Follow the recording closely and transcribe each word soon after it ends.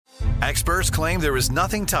Experts claim there is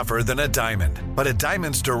nothing tougher than a diamond. But at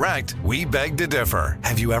Diamonds Direct, we beg to differ.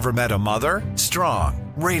 Have you ever met a mother? Strong,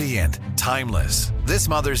 radiant, timeless. This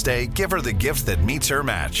Mother's Day, give her the gift that meets her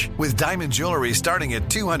match. With diamond jewelry starting at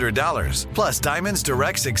 $200. Plus, Diamonds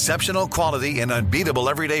Direct's exceptional quality and unbeatable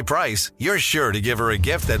everyday price, you're sure to give her a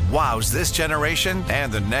gift that wows this generation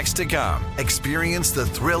and the next to come. Experience the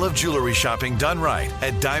thrill of jewelry shopping done right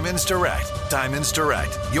at Diamonds Direct. Diamonds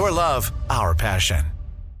Direct. Your love, our passion.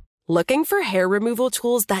 Looking for hair removal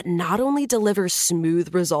tools that not only deliver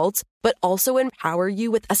smooth results, but also empower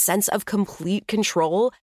you with a sense of complete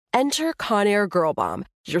control? Enter Conair Girl Bomb,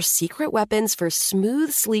 your secret weapons for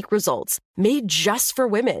smooth, sleek results, made just for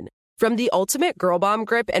women. From the ultimate Girl Bomb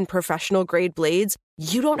grip and professional-grade blades,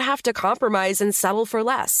 you don't have to compromise and settle for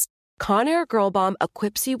less. Conair Girl Bomb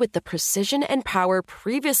equips you with the precision and power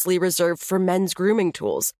previously reserved for men's grooming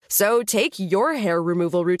tools. So take your hair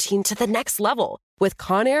removal routine to the next level with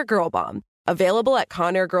Conair Girl Bomb. Available at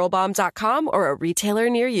ConairGirlBomb.com or a retailer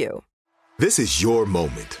near you. This is your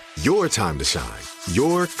moment, your time to shine,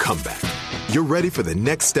 your comeback. You're ready for the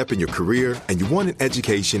next step in your career, and you want an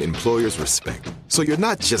education employers respect. So you're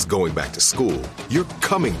not just going back to school, you're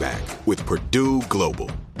coming back with Purdue Global.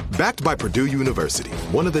 Backed by Purdue University,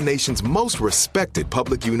 one of the nation's most respected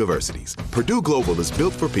public universities, Purdue Global is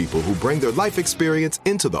built for people who bring their life experience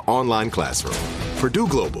into the online classroom. Purdue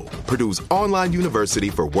Global, Purdue's online university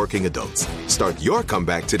for working adults. Start your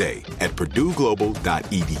comeback today at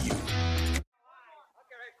purdueglobal.edu.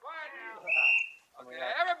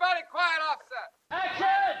 Everybody quiet off set.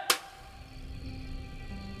 Action!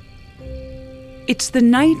 It's the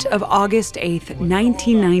night of August 8th,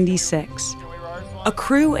 1996. A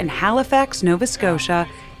crew in Halifax, Nova Scotia,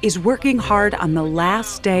 is working hard on the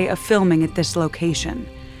last day of filming at this location.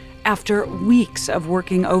 After weeks of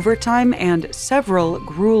working overtime and several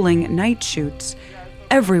grueling night shoots,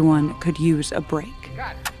 everyone could use a break.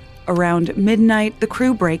 Around midnight, the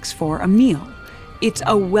crew breaks for a meal. It's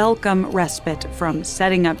a welcome respite from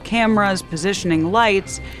setting up cameras, positioning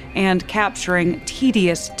lights, and capturing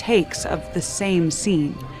tedious takes of the same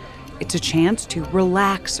scene. It's a chance to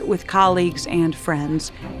relax with colleagues and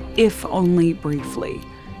friends, if only briefly.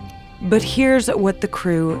 But here's what the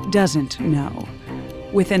crew doesn't know.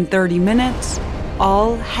 Within 30 minutes,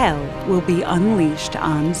 all hell will be unleashed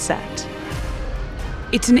on set.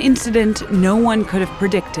 It's an incident no one could have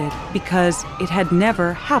predicted because it had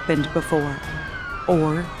never happened before.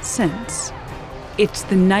 Or since. It's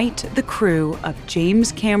the night the crew of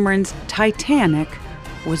James Cameron's Titanic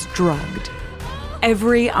was drugged.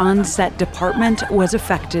 Every on-set department was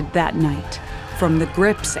affected that night, from the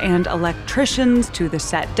grips and electricians to the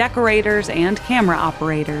set decorators and camera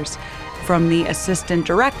operators, from the assistant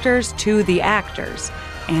directors to the actors,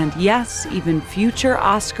 and yes, even future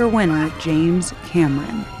Oscar winner James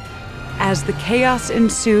Cameron. As the chaos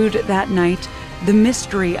ensued that night, the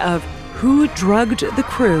mystery of who drugged the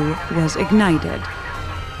crew was ignited.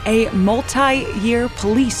 A multi-year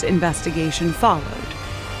police investigation followed,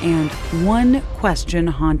 and one question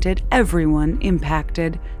haunted everyone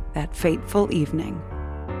impacted that fateful evening.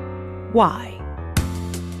 Why?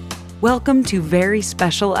 Welcome to Very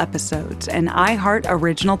Special Episodes, an iHeart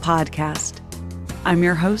original podcast. I'm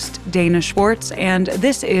your host, Dana Schwartz, and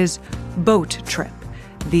this is Boat Trip,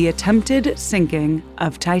 the attempted sinking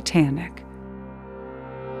of Titanic.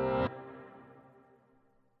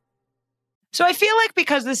 So I feel like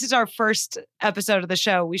because this is our first episode of the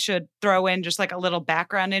show, we should throw in just like a little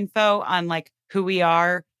background info on like who we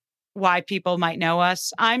are, why people might know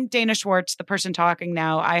us. I'm Dana Schwartz, the person talking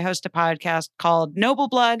now. I host a podcast called Noble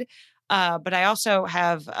Blood, but I also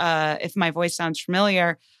have, if my voice sounds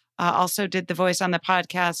familiar, also did the voice on the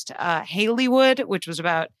podcast Haleywood, which was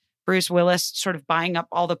about Bruce Willis sort of buying up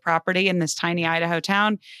all the property in this tiny Idaho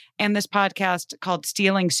town, and this podcast called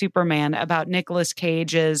Stealing Superman about Nicolas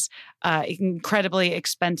Cage's incredibly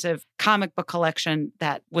expensive comic book collection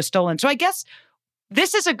that was stolen. So I guess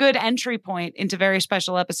this is a good entry point into Very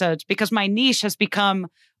Special Episodes because my niche has become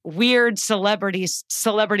weird celebrity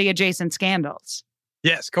adjacent scandals.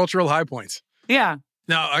 Yes, cultural high points. Yeah.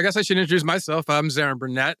 Now, I guess I should introduce myself. I'm Zarin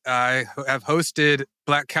Burnett. I have hosted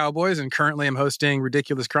Black Cowboys and currently I'm hosting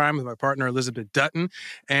Ridiculous Crime with my partner, Elizabeth Dutton.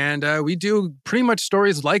 And we do pretty much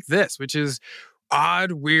stories like this, which is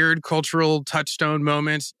odd, weird, cultural touchstone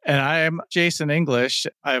moments. And I am Jason English.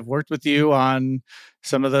 I've worked with you on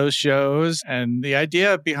some of those shows. And the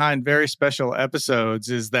idea behind Very Special Episodes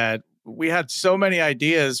is that we had so many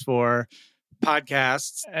ideas for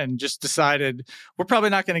podcasts and just decided we're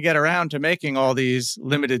probably not going to get around to making all these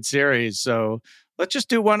limited series. So let's just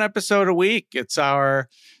do one episode a week. It's our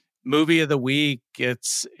movie of the week.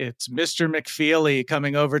 It's Mr. McFeely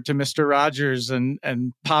coming over to Mr. Rogers and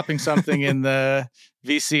popping something in the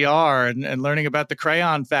VCR and learning about the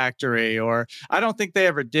Crayon Factory. Or I don't think they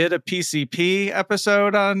ever did a PCP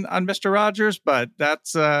episode on Mr. Rogers, but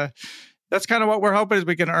that's kind of what we're hoping is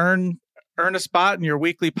we can earn a spot in your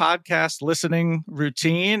weekly podcast listening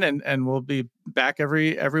routine, and we'll be back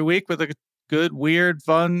every week with a good, weird,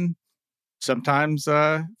 fun, sometimes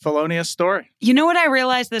felonious story. You know what I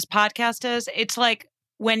realized this podcast is? It's like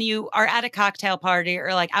when you are at a cocktail party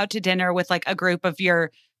or like out to dinner with like a group of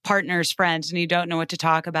your partner's friends and you don't know what to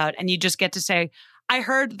talk about, and you just get to say, I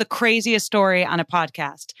heard the craziest story on a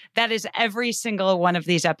podcast. That is every single one of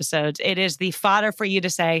these episodes. It is the fodder for you to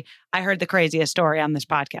say, I heard the craziest story on this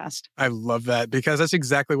podcast. I love that because that's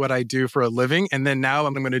exactly what I do for a living. And then now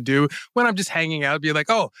I'm going to do when I'm just hanging out, be like,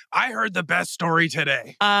 oh, I heard the best story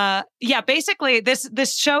today. Yeah, basically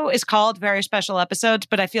this show is called Very Special Episodes,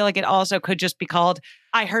 but I feel like it also could just be called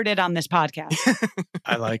I Heard It on This Podcast.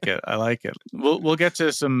 I like it. We'll get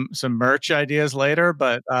to some merch ideas later,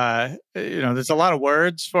 but there's a lot of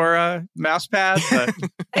words for a mouse pad. But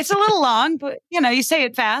it's a little long, but you say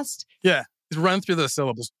it fast. Yeah. Run through the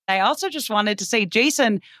syllables. I also just wanted to say,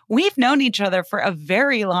 Jason, we've known each other for a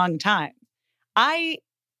very long time. I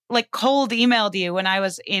cold emailed you when I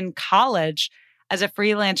was in college as a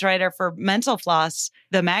freelance writer for Mental Floss,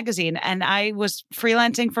 the magazine. And I was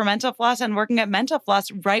freelancing for Mental Floss and working at Mental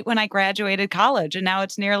Floss right when I graduated college. And now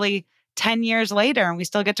it's nearly 10 years later and we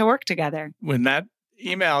still get to work together. When that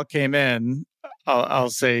email came in, I'll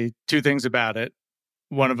say two things about it.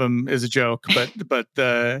 One of them is a joke, but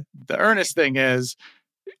the earnest thing is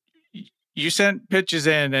you sent pitches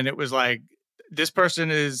in and it was like, this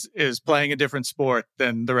person is playing a different sport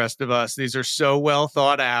than the rest of us. These are so well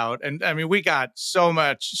thought out. And I mean, we got so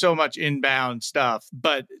much inbound stuff,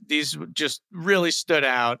 but these just really stood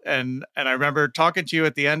out. And I remember talking to you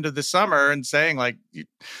at the end of the summer and saying like,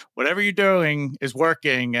 whatever you're doing is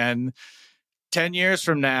working. And 10 years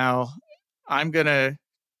from now, I'm going to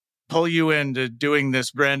pull you into doing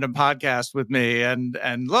this random podcast with me and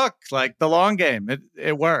look, like the long game,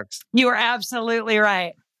 it works. You were absolutely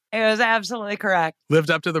right. It was absolutely correct. Lived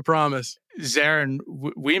up to the promise. Zarin,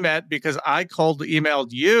 we met because I cold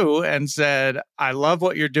emailed you and said, I love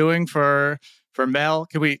what you're doing for Mel.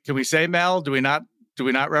 Can we say Mel? Do we not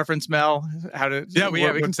reference Mel?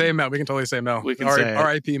 We can say Mel. We can totally say Mel. We can say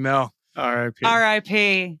R.I.P. Mel. R.I.P.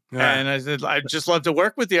 R.I.P. Yeah. And I said, I'd just love to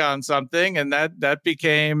work with you on something. And that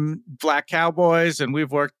became Black Cowboys. And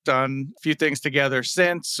we've worked on a few things together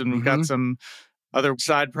since. And we've got some other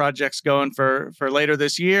side projects going for later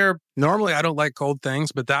this year. Normally, I don't like cold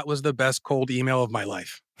things, but that was the best cold email of my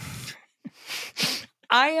life.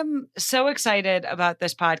 I am so excited about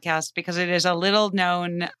this podcast because it is a little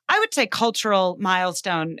known, I would say, cultural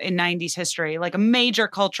milestone in 90s history, like a major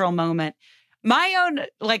cultural moment. My own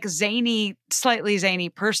slightly zany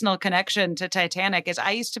personal connection to Titanic is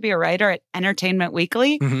I used to be a writer at Entertainment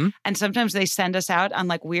Weekly. Mm-hmm. And sometimes they send us out on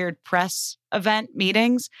like weird press event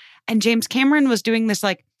meetings. And James Cameron was doing this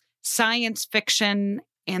like science fiction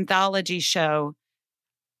anthology show,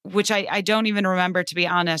 which I don't even remember, to be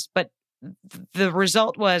honest. But the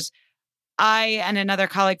result was I and another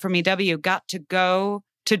colleague from EW got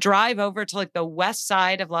to drive over to like the west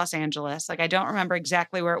side of Los Angeles. Like I don't remember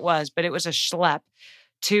exactly where it was, but it was a schlep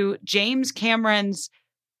to James Cameron's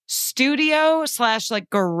studio / like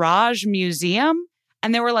garage museum.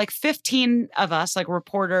 And there were like 15 of us, like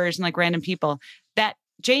reporters and like random people, that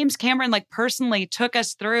James Cameron like personally took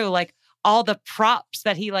us through like all the props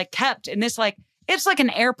that he like kept in this like, it's like an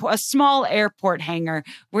airport, a small airport hangar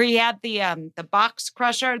where he had the box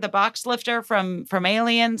crusher, the box lifter from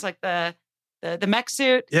Aliens, like the mech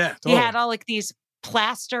suit. Yeah, totally. He had all like these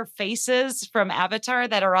plaster faces from Avatar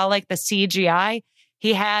that are all like the CGI.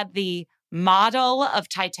 He had the model of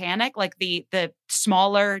Titanic, like the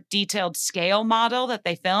smaller detailed scale model that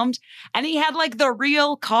they filmed. And he had like the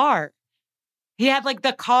real car. He had like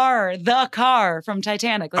the car from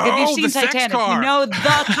Titanic. Like if you've seen Titanic, you know the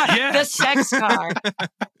car, the sex car.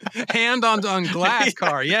 Hand on glass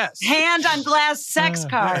car, yes. Hand on glass sex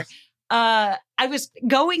car. I was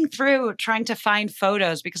going through trying to find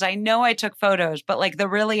photos because I know I took photos, but like the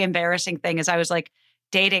really embarrassing thing is I was like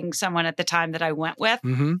dating someone at the time that I went with.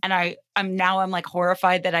 Mm-hmm. And I'm like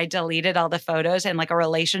horrified that I deleted all the photos and like a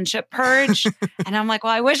relationship purge. And I'm like,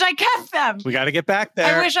 well, I wish I kept them. We got to get back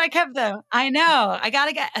there. I wish I kept them. I know. I got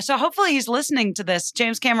to get. So hopefully he's listening to this.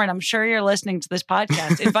 James Cameron, I'm sure you're listening to this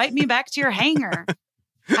podcast. Invite me back to your hangar.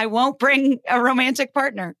 I won't bring a romantic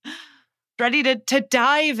partner. Ready to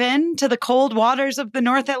dive into the cold waters of the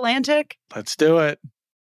North Atlantic? Let's do it.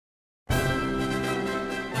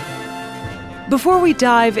 Before we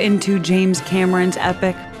dive into James Cameron's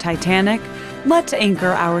epic Titanic, let's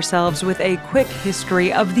anchor ourselves with a quick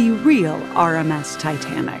history of the real RMS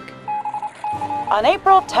Titanic. On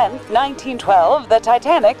April 10, 1912, the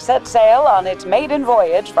Titanic set sail on its maiden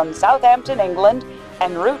voyage from Southampton, England,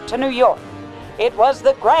 en route to New York. It was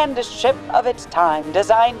the grandest ship of its time,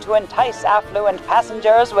 designed to entice affluent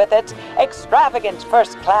passengers with its extravagant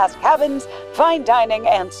first-class cabins, fine dining,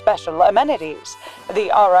 and special amenities. The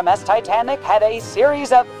RMS Titanic had a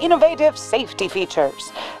series of innovative safety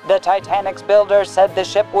features. The Titanic's builders said the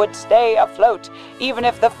ship would stay afloat, even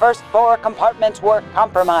if the first 4 compartments were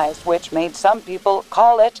compromised, which made some people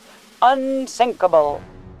call it unsinkable.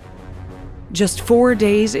 Just 4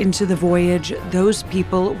 days into the voyage, those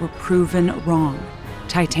people were proven wrong.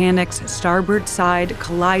 Titanic's starboard side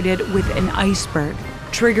collided with an iceberg,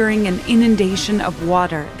 triggering an inundation of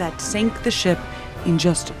water that sank the ship in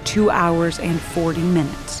just 2 hours and 40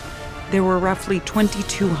 minutes. There were roughly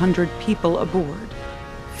 2,200 people aboard.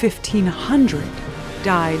 1,500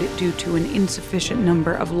 died due to an insufficient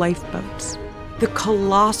number of lifeboats. The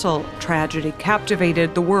colossal tragedy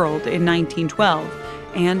captivated the world in 1912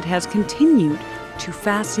 and has continued to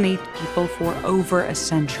fascinate people for over a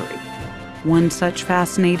century. One such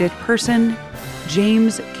fascinated person,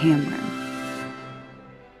 James Cameron.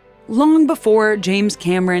 Long before James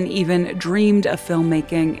Cameron even dreamed of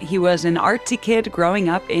filmmaking, he was an artsy kid growing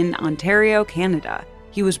up in Ontario, Canada.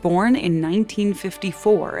 He was born in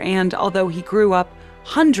 1954, and although he grew up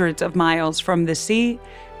hundreds of miles from the sea,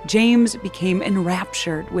 James became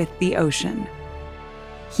enraptured with the ocean.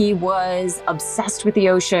 He was obsessed with the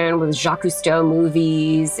ocean, with Jacques Cousteau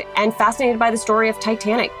movies, and fascinated by the story of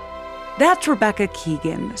Titanic. That's Rebecca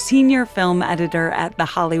Keegan, senior film editor at The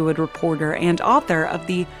Hollywood Reporter and author of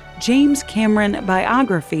the James Cameron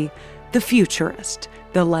biography, The Futurist,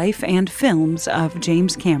 The Life and Films of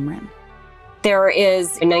James Cameron. There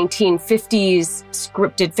is a 1950s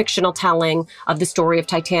scripted fictional telling of the story of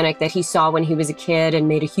Titanic that he saw when he was a kid and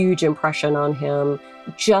made a huge impression on him,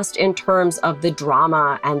 just in terms of the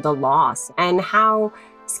drama and the loss and how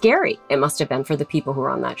scary it must have been for the people who were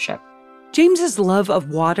on that ship. James's love of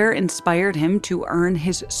water inspired him to earn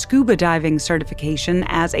his scuba diving certification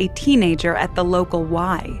as a teenager at the local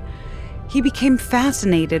Y. He became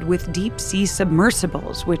fascinated with deep-sea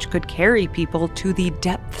submersibles, which could carry people to the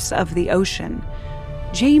depths of the ocean.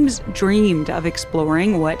 James dreamed of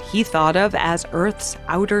exploring what he thought of as Earth's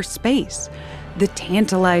outer space. The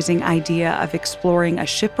tantalizing idea of exploring a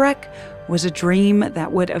shipwreck was a dream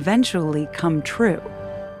that would eventually come true.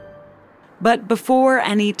 But before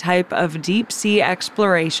any type of deep-sea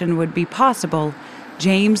exploration would be possible,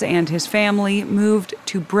 James and his family moved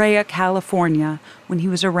to Brea, California, when he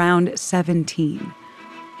was around 17.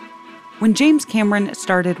 When James Cameron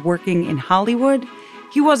started working in Hollywood,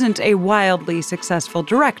 he wasn't a wildly successful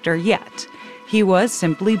director yet. He was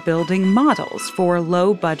simply building models for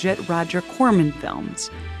low-budget Roger Corman films.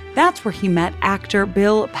 That's where he met actor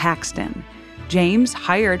Bill Paxton. James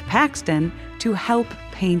hired Paxton to help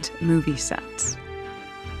paint movie sets.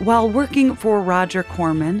 While working for Roger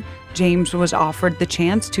Corman, James was offered the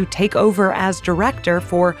chance to take over as director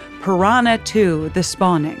for Piranha 2: The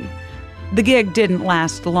Spawning. The gig didn't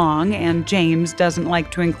last long, and James doesn't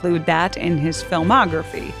like to include that in his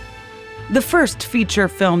filmography. The first feature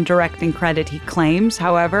film directing credit he claims,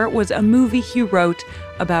 however, was a movie he wrote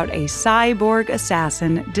about a cyborg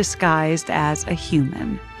assassin disguised as a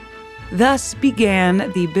human. Thus began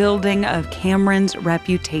the building of Cameron's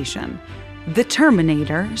reputation. The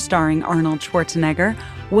Terminator, starring Arnold Schwarzenegger,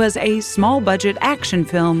 was a small-budget action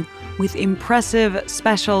film with impressive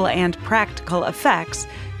special and practical effects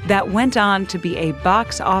that went on to be a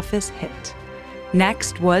box office hit.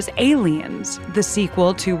 Next was Aliens, the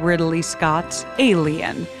sequel to Ridley Scott's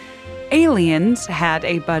Alien. Aliens had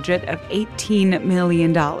a budget of $18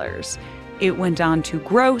 million. It went on to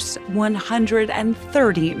gross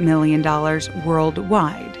 $130 million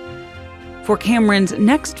worldwide. For Cameron's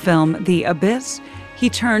next film, The Abyss, he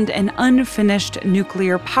turned an unfinished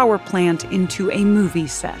nuclear power plant into a movie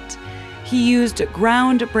set. He used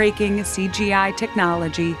groundbreaking CGI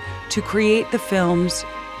technology to create the film's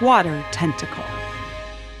water tentacle.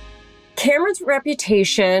 Cameron's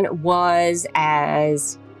reputation was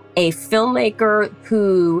as a filmmaker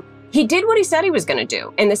who he did what he said he was going to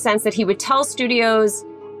do, in the sense that he would tell studios,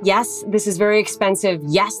 yes, this is very expensive.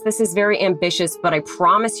 Yes, this is very ambitious, but I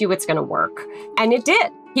promise you it's going to work. And it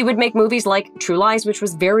did. He would make movies like True Lies, which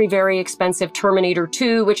was very, very expensive, Terminator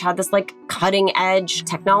 2, which had this cutting edge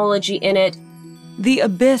technology in it. The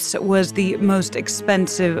Abyss was the most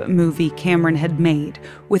expensive movie Cameron had made,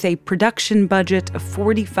 with a production budget of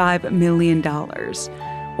 $45 million.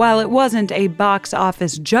 While it wasn't a box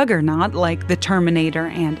office juggernaut like The Terminator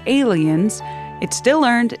and Aliens, it still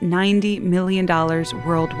earned $90 million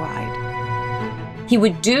worldwide. He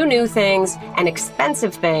would do new things and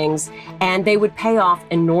expensive things, and they would pay off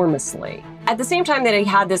enormously. At the same time that he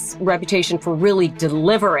had this reputation for really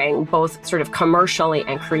delivering, both sort of commercially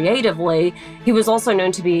and creatively, he was also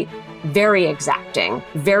known to be very exacting,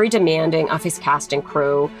 very demanding of his cast and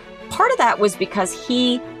crew. Part of that was because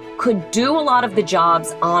he could do a lot of the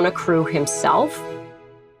jobs on a crew himself.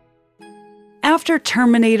 After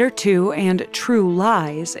Terminator 2 and True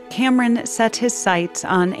Lies, Cameron set his sights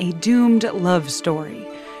on a doomed love story.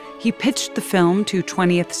 He pitched the film to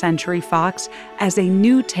 20th Century Fox as a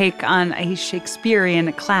new take on a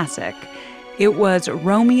Shakespearean classic. It was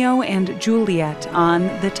Romeo and Juliet on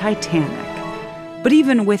the Titanic. But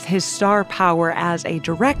even with his star power as a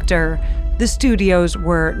director, the studios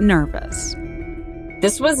were nervous.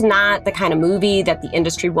 This was not the kind of movie that the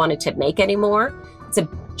industry wanted to make anymore. It's a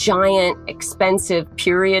giant, expensive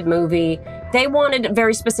period movie. They wanted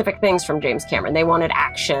very specific things from James Cameron. They wanted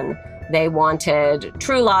action. They wanted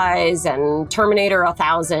True Lies and Terminator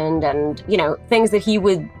 1000 and, things that he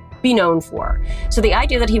would be known for. So the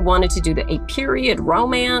idea that he wanted to do a period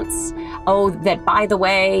romance, that, by the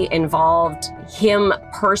way, involved him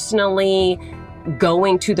personally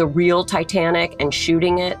going to the real Titanic and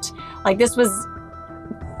shooting it. This was,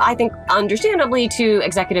 I think, understandably to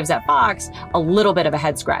executives at Fox, a little bit of a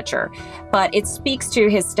head scratcher. But it speaks to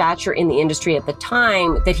his stature in the industry at the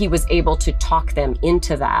time that he was able to talk them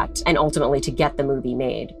into that and ultimately to get the movie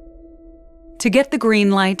made. To get the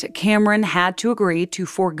green light, Cameron had to agree to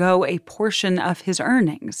forego a portion of his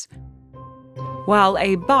earnings. While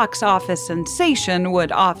a box office sensation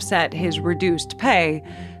would offset his reduced pay,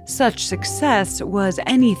 such success was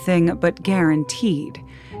anything but guaranteed.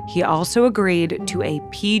 He also agreed to a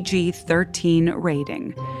PG-13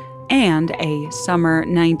 rating and a summer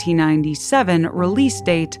 1997 release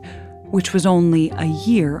date, which was only a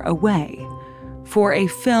year away. For a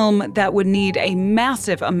film that would need a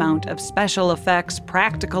massive amount of special effects,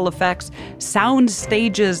 practical effects, sound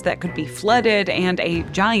stages that could be flooded, and a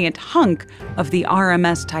giant hunk of the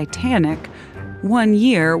RMS Titanic, 1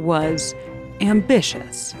 year was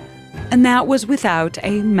ambitious. And that was without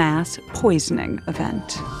a mass poisoning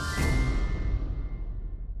event.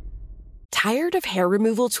 Tired of hair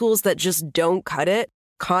removal tools that just don't cut it?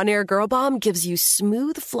 Conair Girl Bomb gives you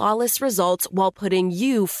smooth, flawless results while putting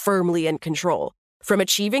you firmly in control. From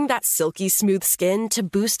achieving that silky smooth skin to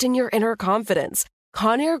boosting your inner confidence,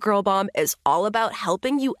 Conair Girl Bomb is all about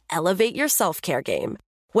helping you elevate your self-care game.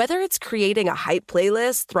 Whether it's creating a hype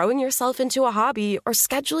playlist, throwing yourself into a hobby, or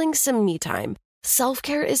scheduling some me time,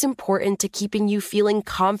 self-care is important to keeping you feeling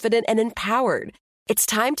confident and empowered. It's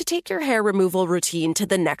time to take your hair removal routine to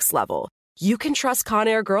the next level. You can trust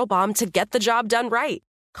Conair Girl Bomb to get the job done right.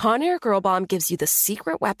 Conair Girl Bomb gives you the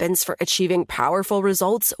secret weapons for achieving powerful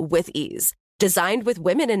results with ease. Designed with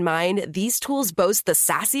women in mind, these tools boast the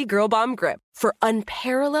sassy Girl Bomb grip for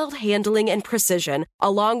unparalleled handling and precision,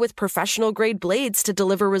 along with professional-grade blades to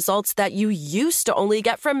deliver results that you used to only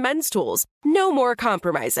get from men's tools. No more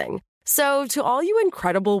compromising. So, to all you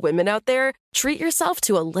incredible women out there, treat yourself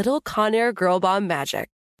to a little Conair Girl Bomb magic.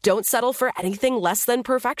 Don't settle for anything less than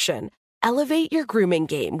perfection. Elevate your grooming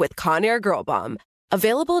game with Conair Girl Bomb.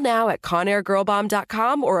 Available now at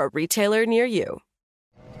ConairGirlBomb.com or a retailer near you.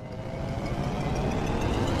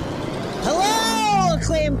 Hello,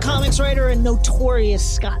 acclaimed comics writer and notorious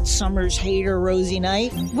Scott Summers hater, Rosie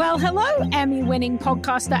Knight. Well, hello, Emmy-winning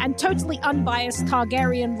podcaster and totally unbiased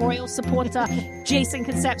Targaryen royal supporter, Jason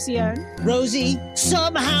Concepcion. Rosie,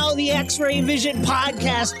 somehow the X-Ray Vision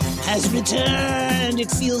podcast has returned.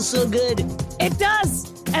 It feels so good. It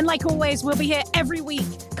does. And like always, we'll be here every week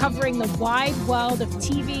covering the wide world of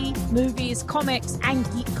TV, movies, comics, and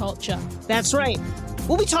geek culture. That's right.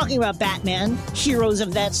 We'll be talking about Batman, heroes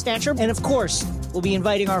of that stature, and of course, we'll be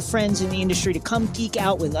inviting our friends in the industry to come geek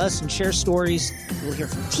out with us and share stories. We'll hear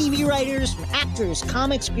from TV writers, from actors,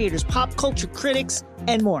 comics creators, pop culture critics,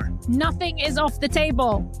 and more. Nothing is off the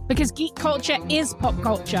table because geek culture is pop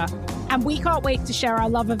culture, and we can't wait to share our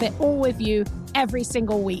love of it all with you every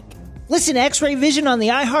single week. Listen to X-Ray Vision on the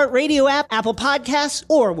iHeartRadio app, Apple Podcasts,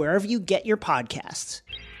 or wherever you get your podcasts.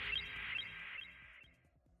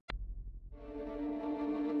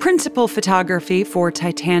 Principal photography for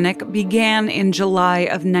Titanic began in July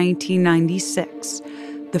of 1996.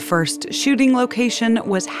 The first shooting location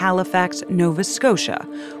was Halifax, Nova Scotia,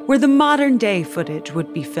 where the modern-day footage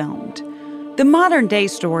would be filmed. The modern-day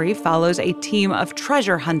story follows a team of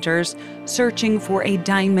treasure hunters searching for a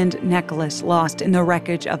diamond necklace lost in the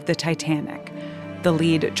wreckage of the Titanic. The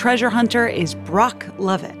lead treasure hunter is Brock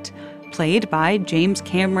Lovett, played by James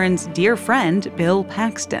Cameron's dear friend Bill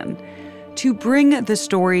Paxton. To bring the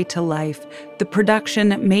story to life, the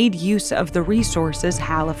production made use of the resources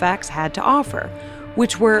Halifax had to offer,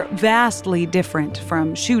 which were vastly different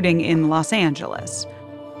from shooting in Los Angeles.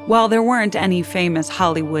 While there weren't any famous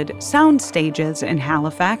Hollywood sound stages in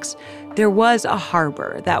Halifax, there was a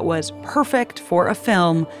harbor that was perfect for a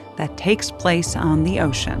film that takes place on the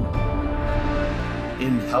ocean.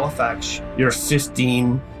 In Halifax, you're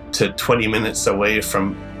 15 to 20 minutes away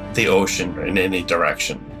from the ocean in any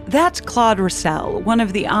direction. That's Claude Russell, one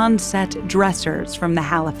of the on-set dressers from the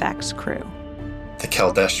Halifax crew. The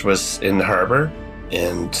Caldesh was in the harbor,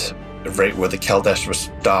 and right where the Caldesh was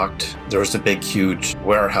docked, there was a big, huge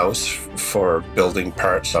warehouse for building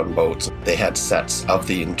parts on boats. They had sets of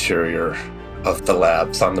the interior of the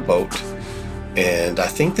labs on the boat. And I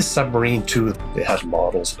think the submarine, too, it had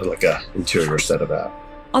models, like an interior set of that.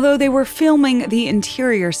 Although they were filming the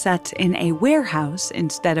interior sets in a warehouse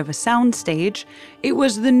instead of a soundstage, it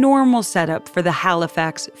was the normal setup for the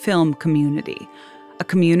Halifax film community, a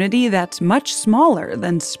community that's much smaller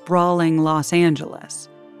than sprawling Los Angeles.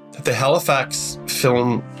 The Halifax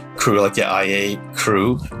film crew, like the IA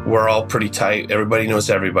crew, we're all pretty tight. Everybody knows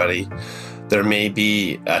everybody. There may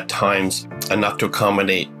be, at times, enough to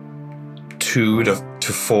accommodate 2 to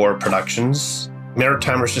 4 productions.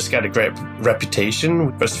 Maritimers just got a great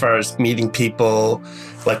reputation as far as meeting people,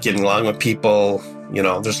 like getting along with people. You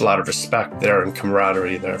know, there's a lot of respect there and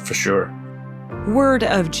camaraderie there for sure. Word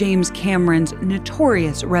of James Cameron's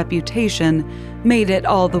notorious reputation made it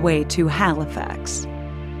all the way to Halifax.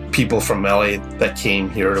 People from LA that came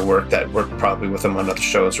here to work, that worked probably with him on other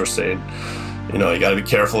shows, were saying, you know, you got to be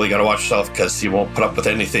careful, you got to watch yourself because he won't put up with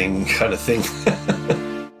anything kind of thing.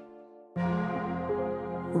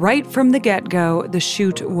 Right from the get-go, the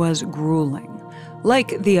shoot was grueling.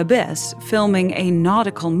 Like The Abyss, filming a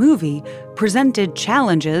nautical movie presented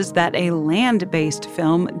challenges that a land-based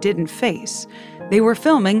film didn't face. They were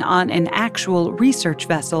filming on an actual research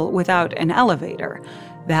vessel without an elevator.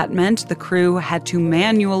 That meant the crew had to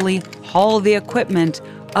manually haul the equipment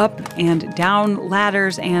up and down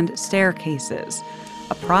ladders and staircases,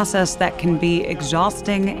 a process that can be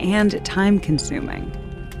exhausting and time-consuming.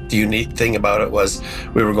 The unique thing about it was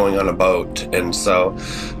we were going on a boat, and so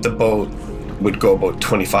the boat would go about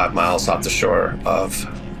 25 miles off the shore of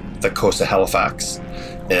the coast of Halifax,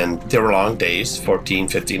 and there were long days, 14,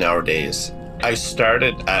 15-hour days. I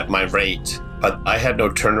started at my rate, but I had no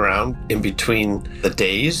turnaround in between the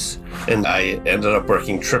days, and I ended up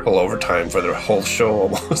working triple overtime for the whole show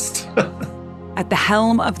almost. At the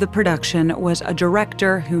helm of the production was a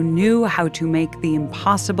director who knew how to make the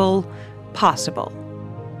impossible possible.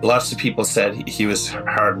 Lots of people said he was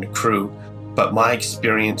hard on the crew, but my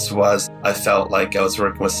experience was I felt like I was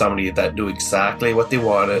working with somebody that knew exactly what they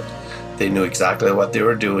wanted. They knew exactly what they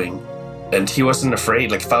were doing. And he wasn't afraid.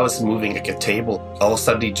 Like if I was moving like a table, all of a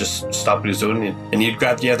sudden he'd just stop what he was doing and he'd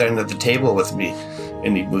grab the other end of the table with me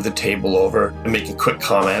and he'd move the table over and make a quick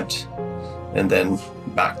comment and then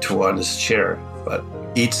back to on his chair. But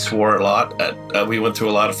he swore a lot. We went through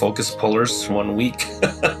a lot of focus pullers one week.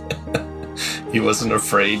 He wasn't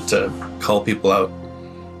afraid to call people out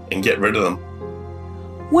and get rid of them.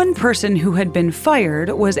 One person who had been fired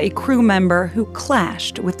was a crew member who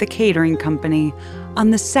clashed with the catering company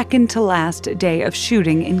on the second-to-last day of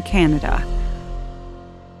shooting in Canada.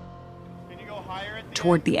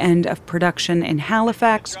 Toward the end of production in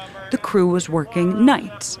Halifax, the crew was working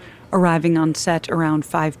nights, arriving on set around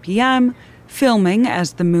 5 p.m., filming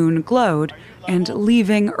as the moon glowed, and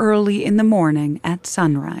leaving early in the morning at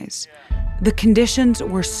sunrise. The conditions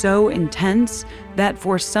were so intense that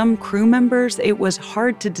for some crew members, it was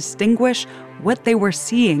hard to distinguish what they were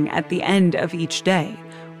seeing at the end of each day.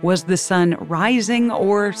 Was the sun rising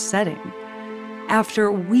or setting?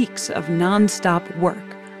 After weeks of nonstop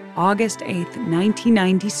work, August 8,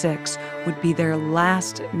 1996 would be their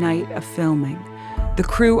last night of filming. The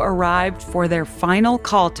crew arrived for their final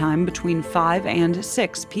call time between 5 and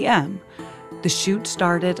 6 p.m. The shoot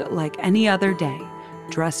started like any other day,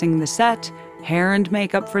 dressing the set, hair and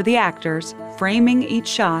makeup for the actors, framing each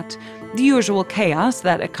shot, the usual chaos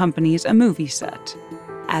that accompanies a movie set.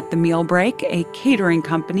 At the meal break, a catering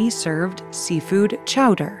company served seafood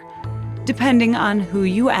chowder. Depending on who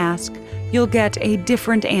you ask, you'll get a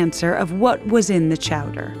different answer of what was in the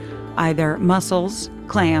chowder, either mussels,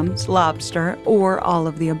 clams, lobster, or all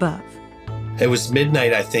of the above. It was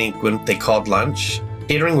midnight, I think, when they called lunch.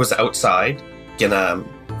 Catering was outside in a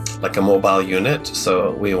mobile unit,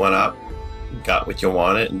 so we went up, got what you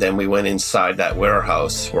wanted, and then we went inside that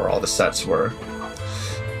warehouse where all the sets were.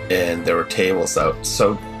 and there were tables out.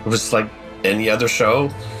 So it was like any other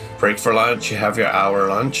show. Break for lunch, you have your hour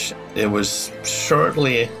lunch. It was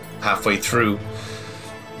shortly halfway through,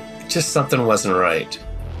 just something wasn't right.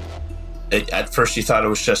 At first you thought it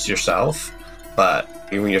was just yourself, but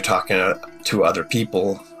when you're talking to other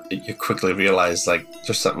people, you quickly realize like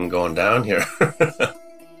there's something going down here.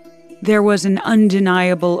 There was an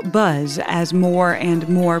undeniable buzz as more and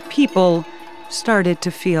more people started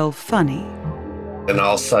to feel funny. And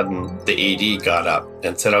all of a sudden, the AD got up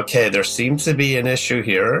and said, okay, there seems to be an issue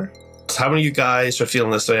here. How many of you guys are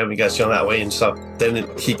feeling this way? How many of you guys feeling that way? And so then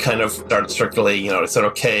he kind of started circulating, it said,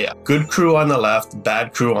 okay, good crew on the left,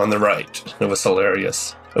 bad crew on the right. It was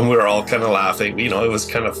hilarious. And we were all kind of laughing. It was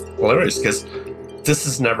kind of hilarious because this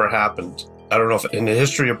has never happened. I don't know if in the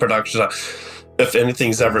history of production, if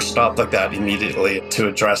anything's ever stopped like that immediately to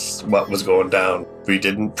address what was going down. We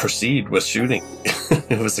didn't proceed with shooting.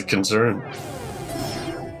 It was a concern.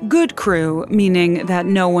 Good crew, meaning that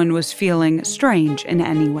no one was feeling strange in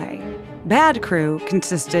any way. Bad crew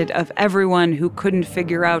consisted of everyone who couldn't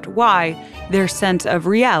figure out why their sense of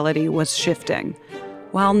reality was shifting.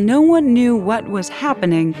 While no one knew what was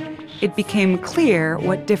happening, it became clear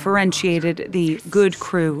what differentiated the good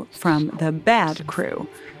crew from the bad crew.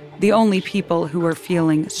 The only people who were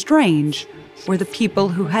feeling strange were the people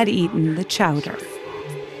who had eaten the chowder.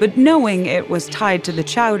 But knowing it was tied to the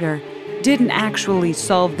chowder didn't actually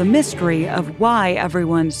solve the mystery of why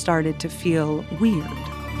everyone started to feel weird.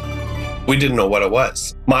 We didn't know what it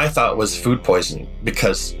was. My thought was food poisoning,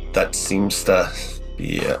 because that seems to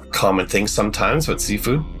be a common thing sometimes with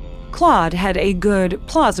seafood. Claude had a good,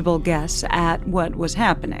 plausible guess at what was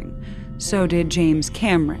happening. So did James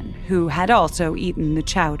Cameron, who had also eaten the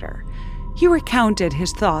chowder. He recounted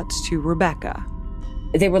his thoughts to Rebecca.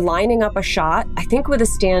 They were lining up a shot, I think with a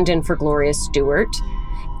stand-in for Gloria Stewart,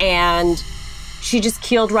 and she just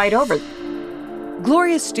keeled right over.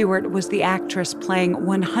 Gloria Stewart was the actress playing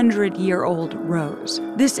 100-year-old Rose.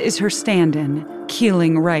 This is her stand-in,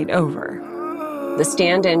 keeling right over. The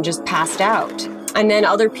stand-in just passed out. And then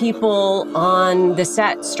other people on the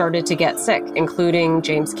set started to get sick, including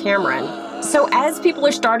James Cameron. So as people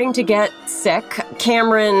are starting to get sick,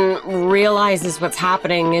 Cameron realizes what's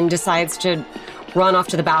happening and decides to run off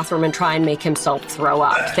to the bathroom and try and make himself throw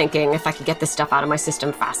up, thinking if I could get this stuff out of my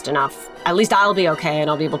system fast enough, at least I'll be okay and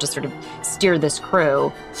I'll be able to sort of steer this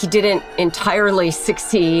crew. He didn't entirely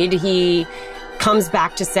succeed. He comes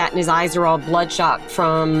back to set and his eyes are all bloodshot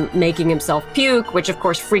from making himself puke, which of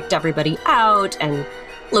course freaked everybody out and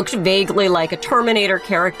looked vaguely like a Terminator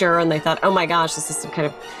character. And they thought, oh my gosh, this is some kind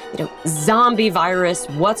of, zombie virus.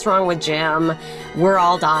 What's wrong with Jim? We're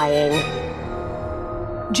all dying.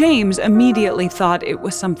 James immediately thought it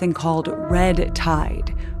was something called red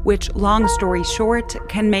tide, which, long story short,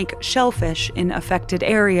 can make shellfish in affected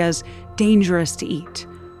areas dangerous to eat.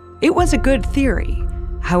 It was a good theory.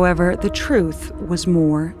 However, the truth was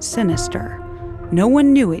more sinister. No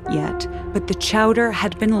one knew it yet, but the chowder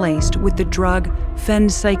had been laced with the drug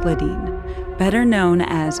phencyclidine, better known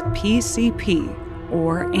as PCP,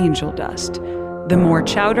 or angel dust. The more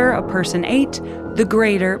chowder a person ate, the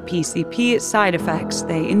greater PCP side effects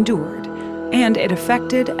they endured, and it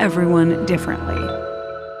affected everyone differently.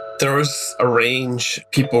 There was a range.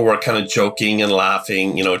 People were kind of joking and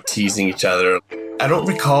laughing, teasing each other. I don't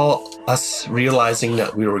recall us realizing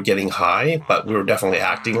that we were getting high, but we were definitely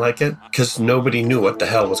acting like it because nobody knew what the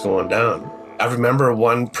hell was going down. I remember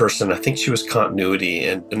one person, I think she was continuity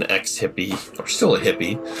and an ex-hippie, or still a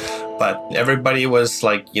hippie, but everybody was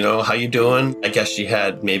like, how you doing? I guess she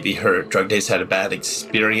had, maybe her drug days had a bad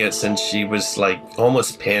experience and she was like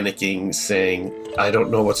almost panicking, saying, I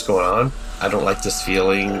don't know what's going on. I don't like this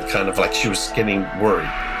feeling, kind of like she was getting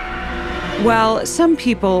worried. While some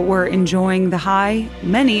people were enjoying the high,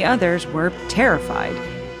 many others were terrified.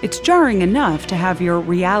 It's jarring enough to have your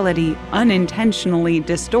reality unintentionally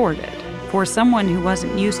distorted. For someone who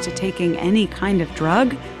wasn't used to taking any kind of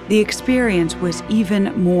drug, the experience was even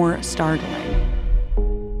more startling.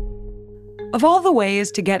 Of all the ways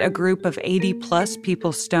to get a group of 80-plus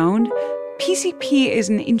people stoned, PCP is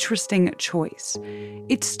an interesting choice.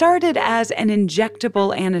 It started as an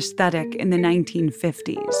injectable anesthetic in the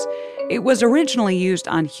 1950s. It was originally used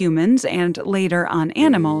on humans and later on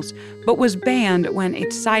animals, but was banned when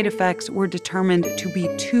its side effects were determined to be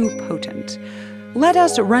too potent. Let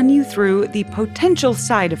us run you through the potential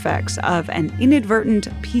side effects of an inadvertent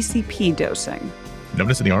PCP dosing.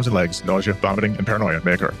 Numbness in the arms and legs, nausea, vomiting, and paranoia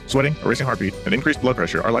may occur. Sweating, a racing heartbeat, and increased blood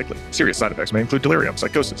pressure are likely. Serious side effects may include delirium,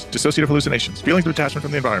 psychosis, dissociative hallucinations, feelings of detachment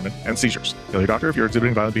from the environment, and seizures. Tell your doctor if you're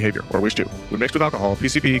exhibiting violent behavior or wish to. When mixed with alcohol,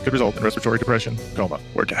 PCP could result in respiratory depression, coma,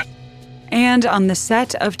 or death. And on the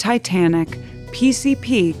set of Titanic,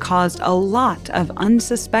 PCP caused a lot of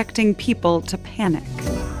unsuspecting people to panic.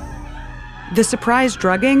 The surprise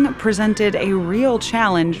drugging presented a real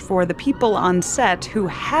challenge for the people on set who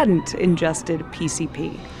hadn't ingested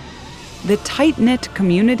PCP. The tight-knit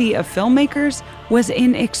community of filmmakers was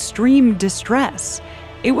in extreme distress.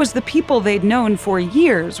 It was the people they'd known for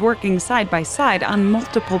years working side by side on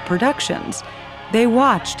multiple productions. They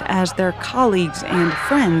watched as their colleagues and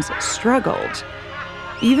friends struggled.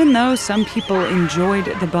 Even though some people enjoyed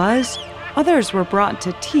the buzz, others were brought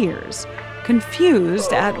to tears,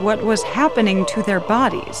 confused at what was happening to their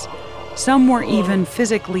bodies. Some were even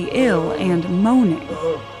physically ill and moaning.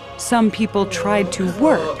 Some people tried to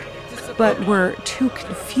work, but were too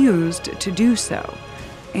confused to do so.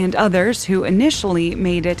 And others who initially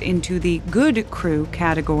made it into the good crew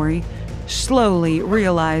category slowly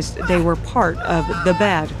realized they were part of the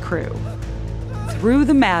bad crew. Through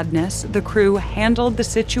the madness, the crew handled the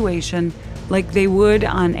situation like they would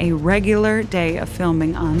on a regular day of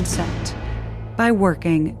filming on set, by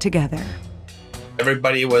working together.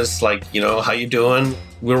 Everybody was like, how you doing?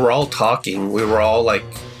 We were all talking. We were all like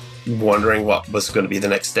wondering what was going to be the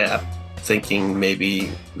next step, thinking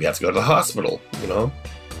maybe we have to go to the hospital,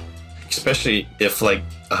 Especially if like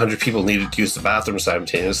 100 people needed to use the bathroom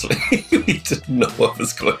simultaneously. We didn't know what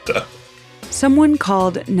was going on. Someone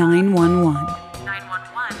called 911.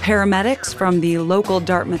 Paramedics from the local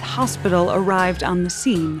Dartmouth hospital arrived on the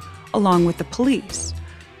scene, along with the police.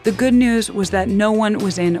 The good news was that no one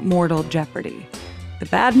was in mortal jeopardy. The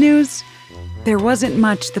bad news? There wasn't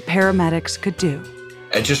much the paramedics could do.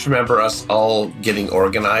 I just remember us all getting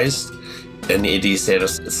organized, and the AD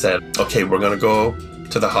said, okay, we're going to go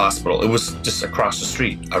to the hospital. It was just across the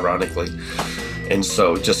street, ironically. And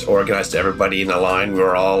so just organized everybody in a line. We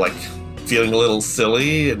were all like feeling a little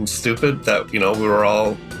silly and stupid that, we were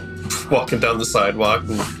all walking down the sidewalk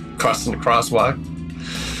and crossing the crosswalk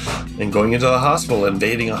and going into the hospital,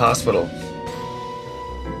 invading a hospital.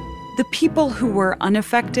 The people who were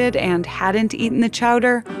unaffected and hadn't eaten the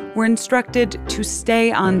chowder were instructed to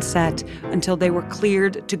stay on set until they were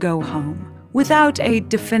cleared to go home. Without a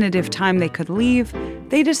definitive time they could leave,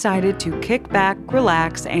 they decided to kick back,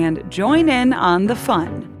 relax, and join in on the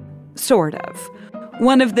fun. Sort of.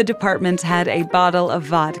 One of the departments had a bottle of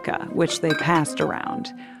vodka, which they passed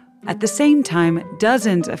around. At the same time,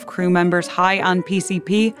 dozens of crew members high on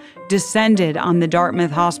PCP descended on the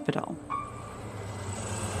Dartmouth hospital.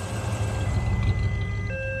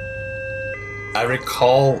 I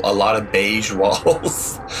recall a lot of beige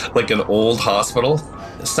walls, like an old hospital.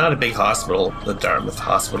 It's not a big hospital, the Dartmouth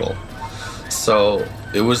Hospital. So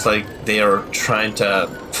it was like they are trying to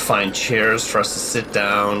find chairs for us to sit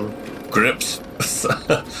down, grips,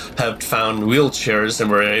 have found wheelchairs, and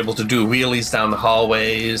were able to do wheelies down the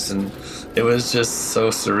hallways, and it was just so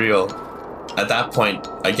surreal. At that point,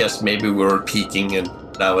 I guess maybe we were peaking, and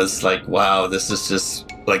I was like, wow, this is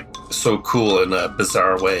just like so cool in a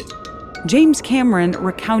bizarre way. James Cameron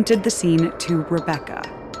recounted the scene to Rebecca.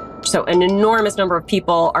 So an enormous number of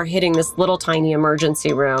people are hitting this little tiny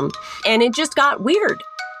emergency room, and it just got weird.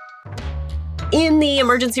 In the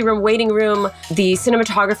emergency room waiting room, the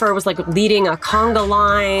cinematographer was like leading a conga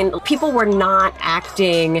line. People were not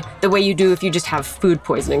acting the way you do if you just have food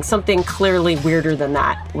poisoning. Something clearly weirder than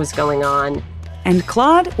that was going on. And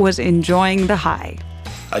Claude was enjoying the high.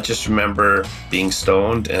 I just remember being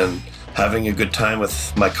stoned and having a good time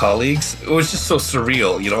with my colleagues. It was just so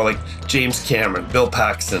surreal, like James Cameron, Bill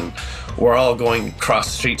Paxton, we're all going across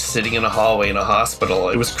the street, sitting in a hallway in a hospital.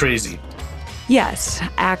 It was crazy. Yes,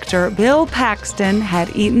 actor Bill Paxton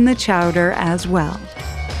had eaten the chowder as well.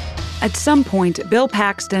 At some point, Bill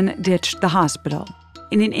Paxton ditched the hospital.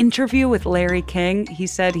 In an interview with Larry King, he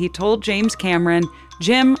said he told James Cameron,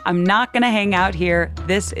 "Jim, I'm not going to hang out here.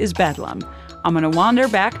 This is Bedlam. I'm going to wander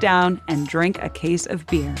back down and drink a case of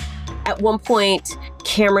beer." At one point,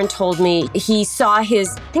 Cameron told me he saw I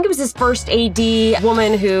think it was his first AD,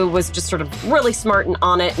 woman who was just sort of really smart and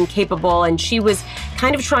on it and capable, and she was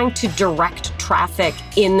kind of trying to direct traffic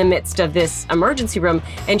in the midst of this emergency room,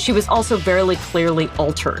 and she was also very clearly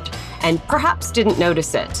altered and perhaps didn't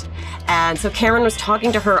notice it. And so Cameron was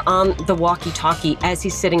talking to her on the walkie-talkie as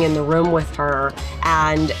he's sitting in the room with her.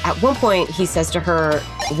 And at one point, he says to her,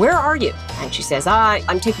 "Where are you?" And she says,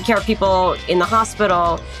 "I'm taking care of people in the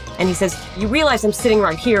hospital." And he says, "You realize I'm sitting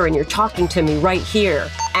right here and you're talking to me right here."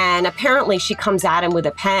 And apparently she comes at him with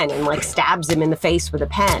a pen and stabs him in the face with a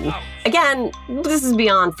pen. Again, this is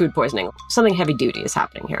beyond food poisoning. Something heavy duty is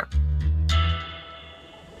happening here.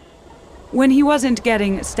 When he wasn't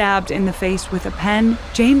getting stabbed in the face with a pen,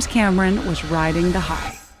 James Cameron was riding the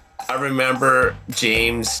high. I remember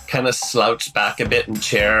James kind of slouched back a bit in the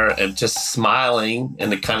chair and just smiling,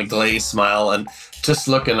 and a kind of glazed smile, and just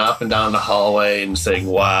looking up and down the hallway and saying,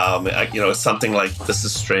 wow, something like, this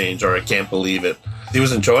is strange, or I can't believe it. He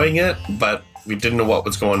was enjoying it, but we didn't know what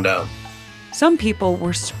was going down. Some people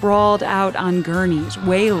were sprawled out on gurneys,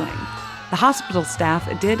 wailing. The hospital staff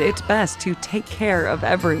did its best to take care of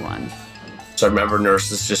everyone. So I remember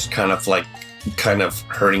nurses just kind of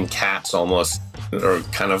herding cats almost, or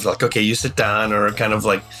kind of like, okay, you sit down, or kind of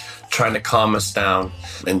like trying to calm us down.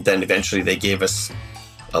 And then eventually they gave us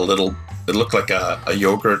a little, it looked like a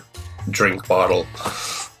yogurt drink bottle,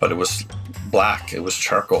 but it was black, it was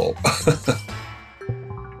charcoal.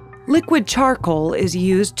 Liquid charcoal is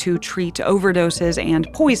used to treat overdoses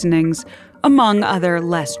and poisonings, among other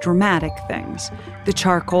less dramatic things. The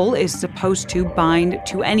charcoal is supposed to bind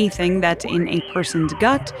to anything that's in a person's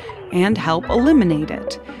gut and help eliminate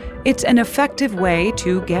it. It's an effective way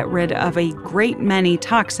to get rid of a great many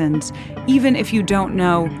toxins, even if you don't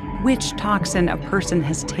know which toxin a person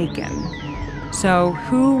has taken. So,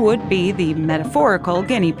 who would be the metaphorical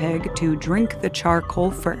guinea pig to drink the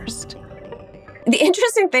charcoal first? The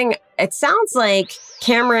interesting thing, it sounds like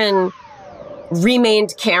Cameron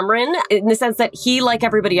remained Cameron in the sense that he, like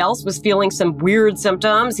everybody else, was feeling some weird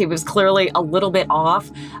symptoms. He was clearly a little bit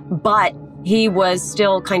off, but he was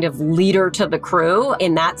still kind of leader to the crew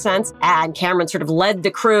in that sense. And Cameron sort of led the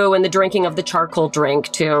crew in the drinking of the charcoal drink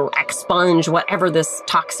to expunge whatever this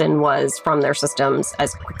toxin was from their systems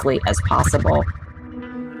as quickly as possible.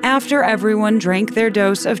 After everyone drank their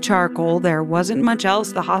dose of charcoal, there wasn't much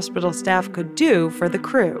else the hospital staff could do for the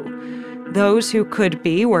crew. Those who could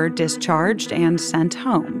be were discharged and sent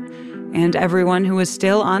home, and everyone who was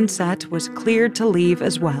still on set was cleared to leave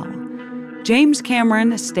as well. James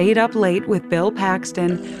Cameron stayed up late with Bill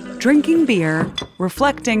Paxton, drinking beer,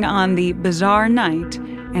 reflecting on the bizarre night,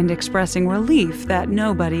 and expressing relief that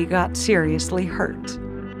nobody got seriously hurt.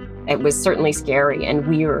 It was certainly scary and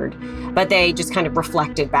weird, but they just kind of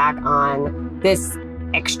reflected back on this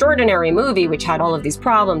extraordinary movie, which had all of these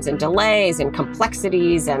problems and delays and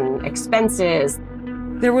complexities and expenses.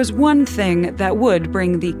 There was one thing that would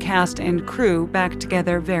bring the cast and crew back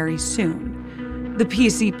together very soon. The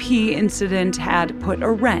PCP incident had put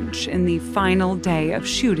a wrench in the final day of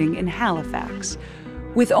shooting in Halifax.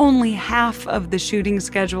 With only half of the shooting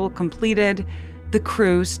schedule completed, the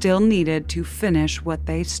crew still needed to finish what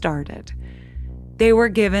they started. They were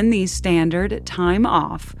given the standard time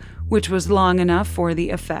off, which was long enough for the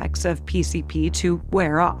effects of PCP to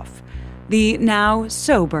wear off. The now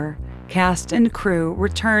sober cast and crew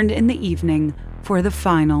returned in the evening for the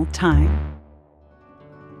final time.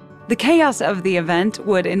 The chaos of the event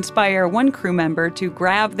would inspire one crew member to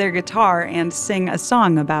grab their guitar and sing a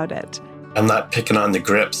song about it. I'm not picking on the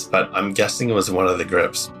grips, but I'm guessing it was one of the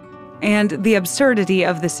grips. And the absurdity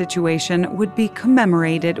of the situation would be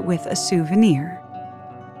commemorated with a souvenir.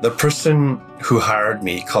 The person who hired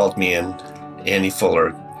me called me in, Annie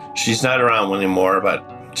Fuller. She's not around anymore, but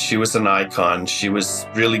she was an icon. She was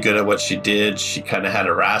really good at what she did. She kind of had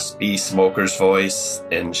a raspy smoker's voice,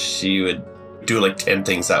 and she would do like 10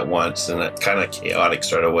 things at once, and it kind of chaotic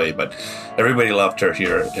sort of way. But everybody loved her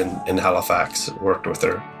here in Halifax, worked with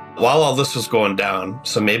her. While all this was going down,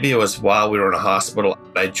 so maybe it was while we were in a hospital,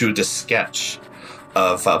 I drew this sketch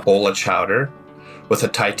of a bowl of chowder with a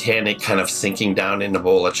Titanic kind of sinking down in a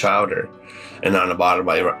bowl of chowder. And on the bottom,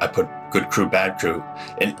 I put good crew, bad crew.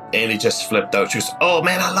 And Annie just flipped out. She goes, oh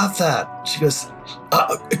man, I love that. She goes,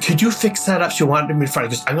 could you fix that up? She wanted me to find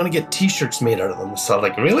it. She goes, I'm going to get t-shirts made out of them. So I'm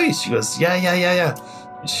like, really? She goes, yeah.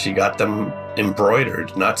 She got them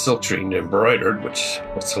embroidered, not silk screened, embroidered, which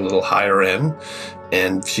was a little higher end.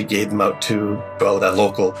 And she gave them out to, the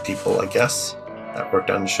local people, I guess, that worked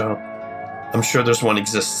on the show. I'm sure there's one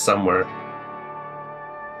exists somewhere.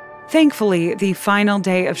 Thankfully, the final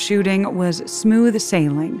day of shooting was smooth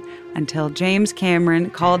sailing until James Cameron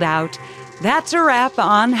called out, "That's a wrap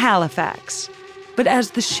on Halifax." But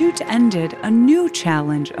as the shoot ended, a new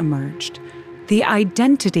challenge emerged. The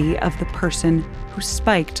identity of the person who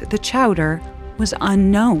spiked the chowder was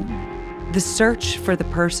unknown. The search for the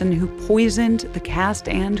person who poisoned the cast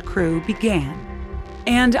and crew began.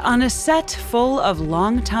 And on a set full of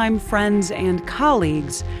longtime friends and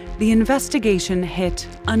colleagues, the investigation hit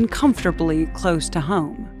uncomfortably close to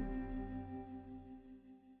home.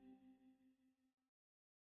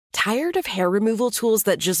 Tired of hair removal tools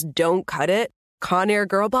that just don't cut it? Conair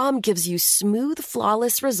Girl Bomb gives you smooth,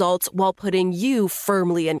 flawless results while putting you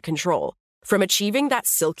firmly in control. From achieving that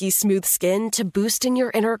silky smooth skin to boosting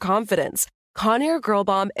your inner confidence, Conair Girl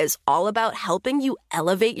Bomb is all about helping you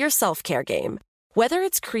elevate your self-care game. Whether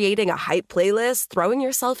it's creating a hype playlist, throwing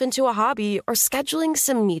yourself into a hobby, or scheduling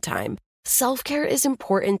some me time, self-care is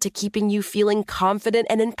important to keeping you feeling confident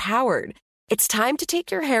and empowered. It's time to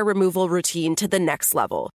take your hair removal routine to the next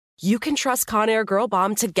level. You can trust Conair Girl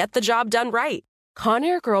Bomb to get the job done right.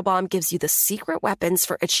 Conair Girl Bomb gives you the secret weapons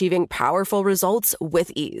for achieving powerful results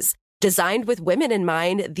with ease. Designed with women in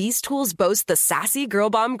mind, these tools boast the sassy Girl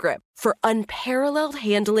Bomb grip for unparalleled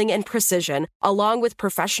handling and precision, along with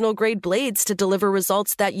professional-grade blades to deliver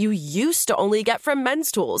results that you used to only get from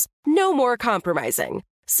men's tools. No more compromising.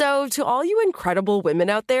 So, to all you incredible women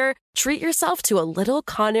out there, treat yourself to a little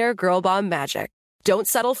Conair Girl Bomb magic. Don't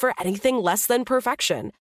settle for anything less than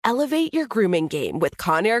perfection. Elevate your grooming game with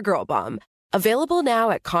Conair Girl Bomb. Available now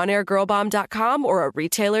at ConairGirlBomb.com or a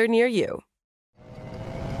retailer near you.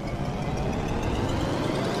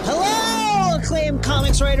 Hello, acclaimed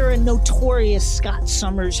comics writer and notorious Scott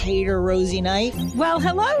Summers hater, Rosie Knight. Well,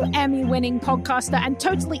 hello, Emmy-winning podcaster and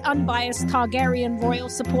totally unbiased Targaryen royal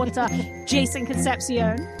supporter, Jason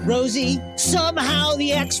Concepcion. Rosie, somehow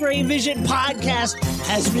the X-Ray Vision podcast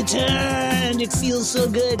has returned. It feels so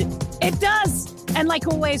good. It does. And like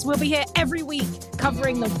always, we'll be here every week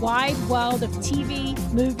covering the wide world of TV,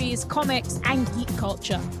 movies, comics, and geek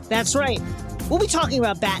culture. That's right. We'll be talking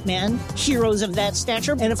about Batman, heroes of that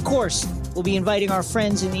stature, and of course, we'll be inviting our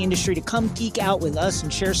friends in the industry to come geek out with us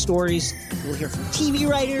and share stories. We'll hear from TV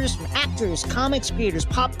writers, from actors, comics creators,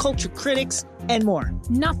 pop culture critics, and more.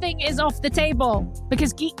 Nothing is off the table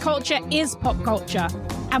because geek culture is pop culture,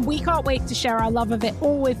 and we can't wait to share our love of it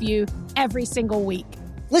all with you every single week.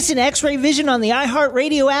 Listen to X-Ray Vision on the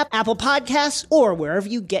iHeartRadio app, Apple Podcasts, or wherever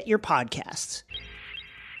you get your podcasts.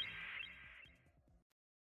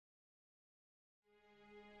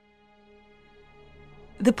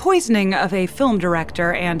 The poisoning of a film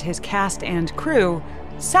director and his cast and crew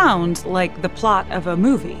sounds like the plot of a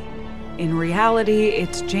movie. In reality,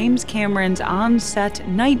 it's James Cameron's on-set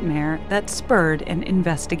nightmare that spurred an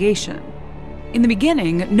investigation. In the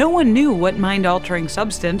beginning, no one knew what mind-altering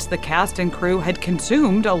substance the cast and crew had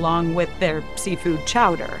consumed along with their seafood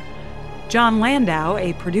chowder. John Landau,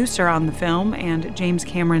 a producer on the film and James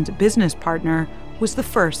Cameron's business partner, was the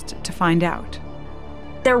first to find out.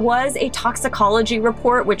 There was a toxicology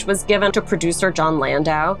report which was given to producer John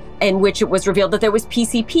Landau, in which it was revealed that there was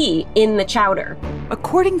PCP in the chowder.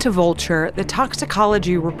 According to Vulture, the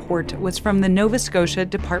toxicology report was from the Nova Scotia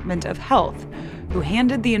Department of Health, who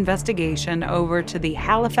handed the investigation over to the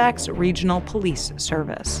Halifax Regional Police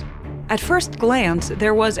Service. At first glance,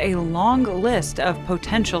 there was a long list of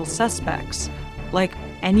potential suspects, like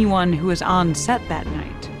anyone who was on set that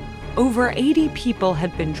night. Over 80 people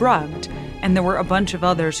had been drugged, and there were a bunch of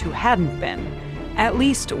others who hadn't been. At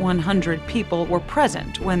least 100 people were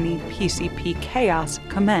present when the PCP chaos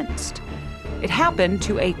commenced. It happened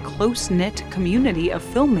to a close-knit community of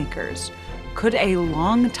filmmakers. Could a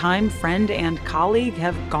long-time friend and colleague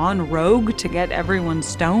have gone rogue to get everyone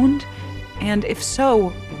stoned? And if so,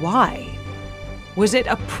 why? Was it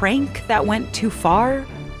a prank that went too far?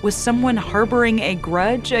 Was someone harboring a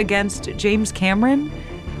grudge against James Cameron?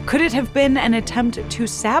 Could it have been an attempt to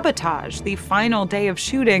sabotage the final day of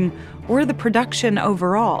shooting or the production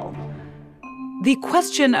overall? The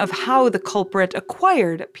question of how the culprit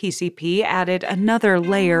acquired PCP added another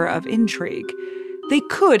layer of intrigue. They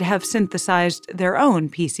could have synthesized their own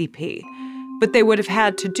PCP, but they would have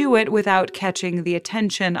had to do it without catching the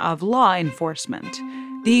attention of law enforcement.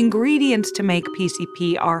 The ingredients to make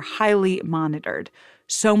PCP are highly monitored.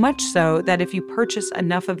 So much so that if you purchase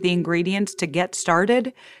enough of the ingredients to get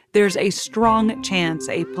started, there's a strong chance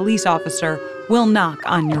a police officer will knock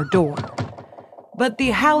on your door. But the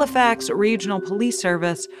Halifax Regional Police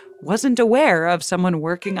Service wasn't aware of someone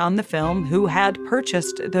working on the film who had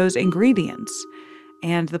purchased those ingredients.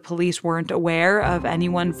 And the police weren't aware of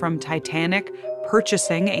anyone from Titanic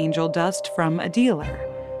purchasing angel dust from a dealer.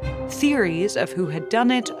 Theories of who had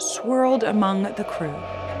done it swirled among the crew.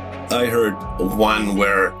 I heard one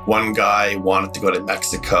where one guy wanted to go to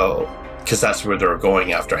Mexico because that's where they were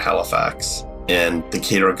going after Halifax. And the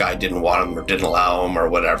caterer guy didn't want him or didn't allow him or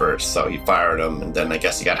whatever, so he fired him. And then I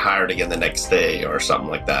guess he got hired again the next day or something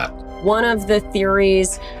like that. One of the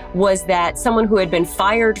theories was that someone who had been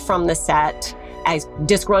fired from the set as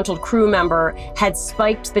disgruntled crew member had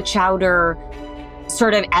spiked the chowder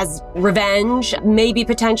sort of as revenge, maybe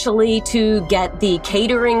potentially to get the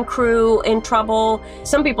catering crew in trouble.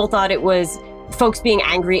 Some people thought it was folks being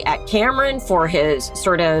angry at Cameron for his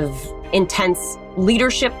sort of intense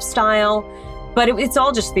leadership style, but it's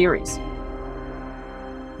all just theories.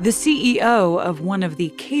 The CEO of one of the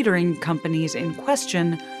catering companies in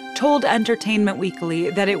question told Entertainment Weekly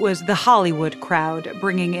that it was the Hollywood crowd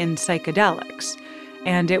bringing in psychedelics,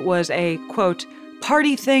 and it was a, quote,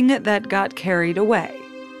 party thing that got carried away.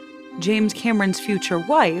 James Cameron's future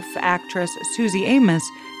wife, actress Susie Amos,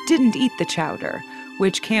 didn't eat the chowder,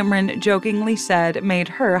 which Cameron jokingly said made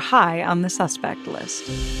her high on the suspect list.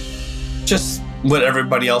 Just when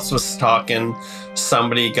everybody else was talking,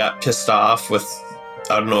 somebody got pissed off with,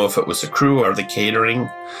 I don't know if it was the crew or the catering,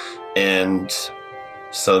 and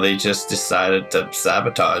so they just decided to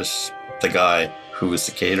sabotage the guy who was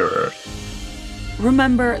the caterer.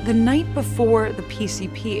 Remember, the night before the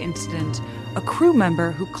PCP incident, a crew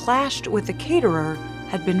member who clashed with the caterer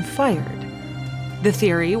had been fired. The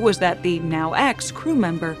theory was that the now ex-crew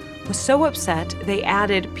member was so upset they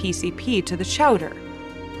added PCP to the chowder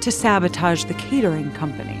to sabotage the catering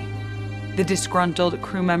company. The disgruntled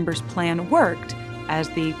crew member's plan worked, as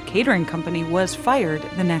the catering company was fired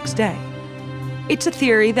the next day. It's a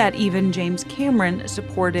theory that even James Cameron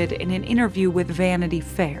supported in an interview with Vanity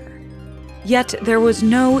Fair. Yet there was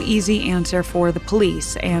no easy answer for the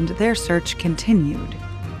police, and their search continued.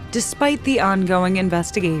 Despite the ongoing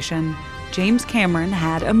investigation, James Cameron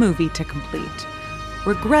had a movie to complete.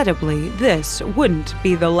 Regrettably, this wouldn't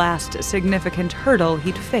be the last significant hurdle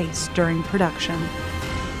he'd face during production.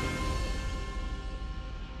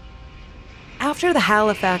 After the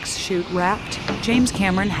Halifax shoot wrapped, James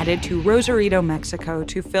Cameron headed to Rosarito, Mexico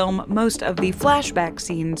to film most of the flashback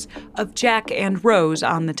scenes of Jack and Rose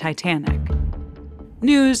on the Titanic.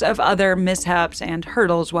 News of other mishaps and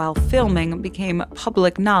hurdles while filming became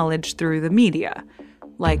public knowledge through the media,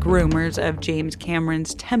 like rumors of James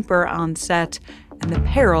Cameron's temper on set and the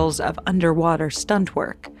perils of underwater stunt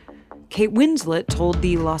work. Kate Winslet told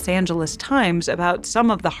the Los Angeles Times about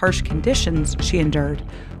some of the harsh conditions she endured,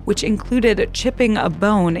 which included chipping a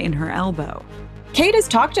bone in her elbow. Kate has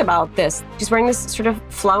talked about this. She's wearing this sort of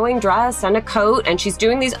flowing dress and a coat, and she's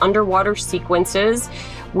doing these underwater sequences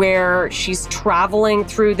where she's traveling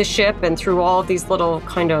through the ship and through all of these little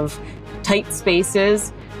kind of tight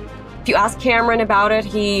spaces. If you ask Cameron about it,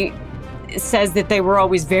 he says that they were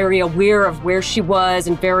always very aware of where she was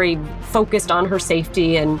and very focused on her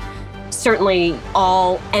safety, and certainly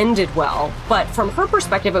all ended well. But from her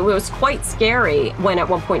perspective, it was quite scary when at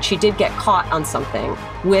one point she did get caught on something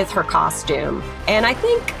with her costume. And I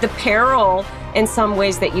think the peril in some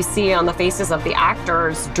ways that you see on the faces of the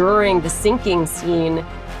actors during the sinking scene,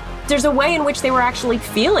 there's a way in which they were actually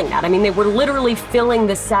feeling that. I mean, they were literally filling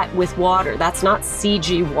the set with water. That's not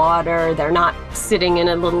CG water. They're not sitting in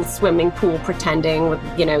a little swimming pool pretending with,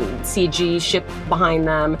 CG ship behind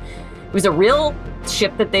them. It was a real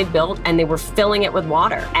ship that they built, and they were filling it with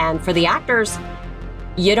water. And for the actors,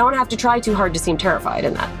 you don't have to try too hard to seem terrified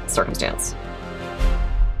in that circumstance.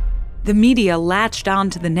 The media latched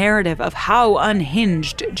onto the narrative of how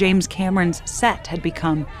unhinged James Cameron's set had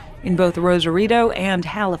become in both Rosarito and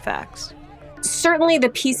Halifax. Certainly the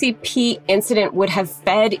PCP incident would have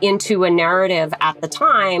fed into a narrative at the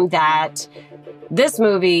time that this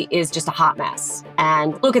movie is just a hot mess.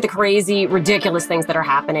 And look at the crazy, ridiculous things that are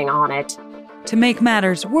happening on it. To make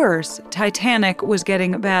matters worse, Titanic was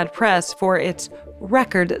getting bad press for its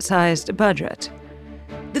record-sized budget.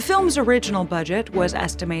 The film's original budget was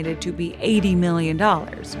estimated to be $80 million,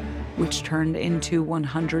 which turned into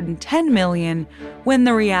 $110 million when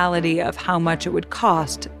the reality of how much it would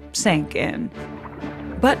cost sank in.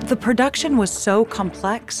 But the production was so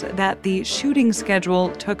complex that the shooting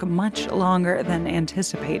schedule took much longer than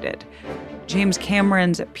anticipated. James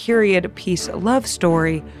Cameron's period piece love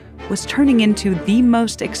story was turning into the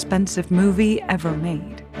most expensive movie ever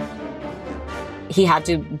made. He had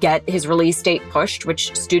to get his release date pushed,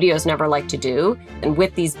 which studios never like to do. And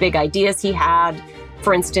with these big ideas he had,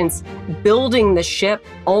 for instance, building the ship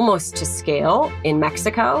almost to scale in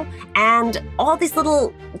Mexico, and all these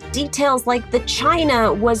little details like the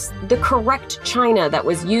china was the correct china that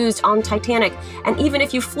was used on Titanic. And even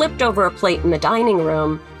if you flipped over a plate in the dining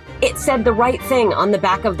room, it said the right thing on the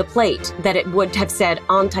back of the plate that it would have said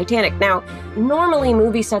on Titanic. Now, normally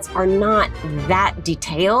movie sets are not that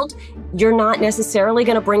detailed. You're not necessarily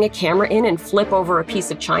going to bring a camera in and flip over a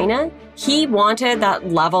piece of china. He wanted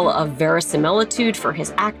that level of verisimilitude for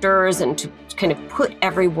his actors and to kind of put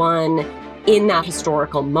everyone in that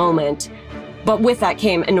historical moment. But with that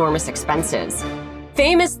came enormous expenses.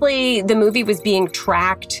 Famously, the movie was being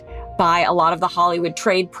tracked by a lot of the Hollywood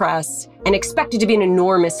trade press and expected to be an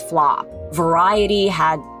enormous flop. Variety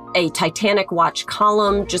had a Titanic Watch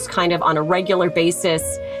column just kind of on a regular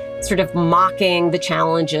basis, sort of mocking the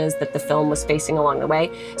challenges that the film was facing along the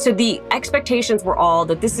way. So the expectations were all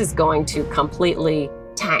that this is going to completely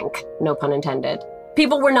tank, no pun intended.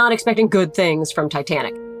 People were not expecting good things from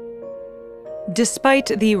Titanic. Despite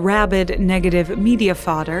the rabid negative media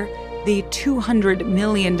fodder, the $200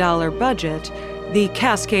 million budget, the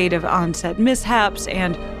cascade of on-set mishaps,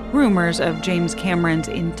 and rumors of James Cameron's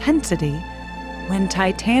intensity, when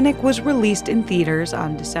Titanic was released in theaters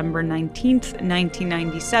on December 19,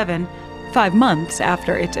 1997, 5 months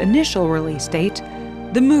after its initial release date,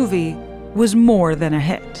 the movie was more than a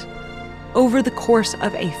hit. Over the course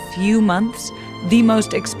of a few months, the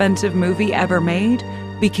most expensive movie ever made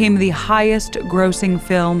became the highest-grossing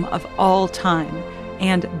film of all time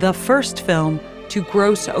and the first film to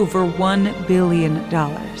gross over $1 billion.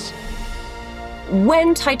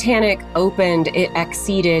 When Titanic opened, it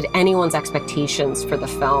exceeded anyone's expectations for the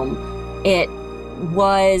film. It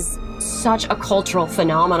was such a cultural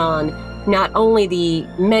phenomenon. Not only the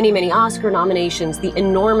many, many Oscar nominations, the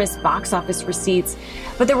enormous box office receipts,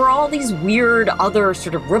 but there were all these weird other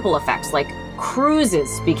sort of ripple effects, like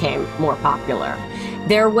cruises became more popular.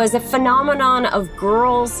 There was a phenomenon of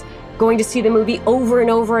girls going to see the movie over and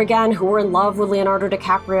over again who were in love with Leonardo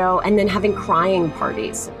DiCaprio and then having crying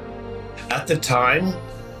parties. At the time,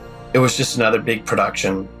 it was just another big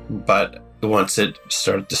production, but once it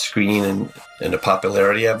started to screen and the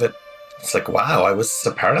popularity of it, it's like, wow, I was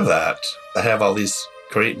a part of that. I have all these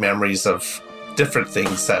great memories of different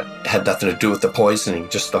things that had nothing to do with the poisoning,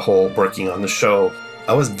 just the whole working on the show.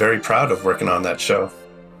 I was very proud of working on that show.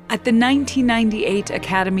 At the 1998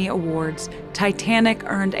 Academy Awards, Titanic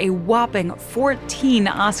earned a whopping 14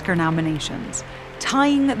 Oscar nominations,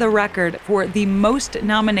 tying the record for the most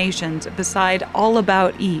nominations beside All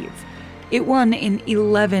About Eve. It won in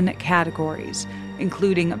 11 categories,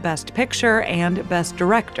 including Best Picture and Best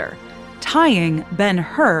Director, tying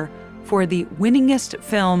Ben-Hur for the winningest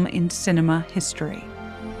film in cinema history.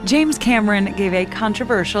 James Cameron gave a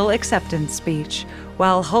controversial acceptance speech.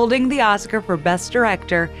 While holding the Oscar for Best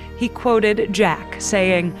Director, he quoted Jack,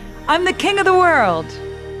 saying, "I'm the king of the world."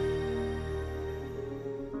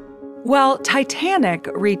 While Titanic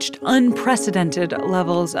reached unprecedented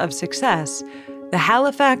levels of success, the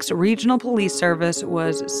Halifax Regional Police Service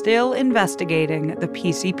was still investigating the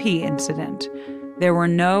PCP incident. There were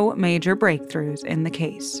no major breakthroughs in the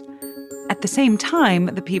case. At the same time,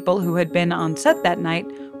 the people who had been on set that night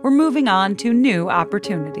were moving on to new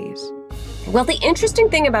opportunities. Well, the interesting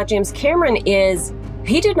thing about James Cameron is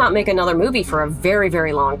he did not make another movie for a very,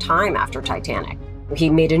 very long time after Titanic. He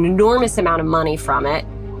made an enormous amount of money from it,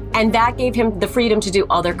 and that gave him the freedom to do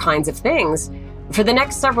other kinds of things. For the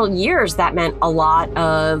next several years, that meant a lot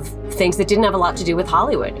of things that didn't have a lot to do with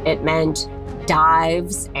Hollywood. It meant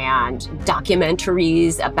dives and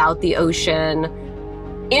documentaries about the ocean.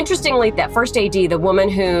 Interestingly, that first AD, the woman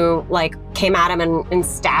who came at him and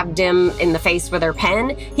stabbed him in the face with her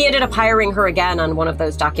pen, he ended up hiring her again on one of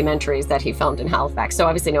those documentaries that he filmed in Halifax. So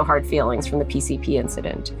obviously no hard feelings from the PCP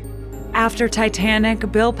incident. After Titanic,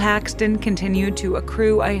 Bill Paxton continued to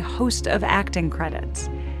accrue a host of acting credits.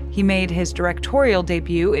 He made his directorial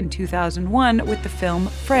debut in 2001 with the film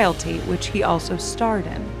Frailty, which he also starred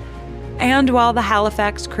in. And while the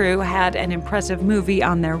Halifax crew had an impressive movie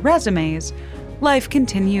on their resumes, life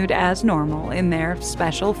continued as normal in their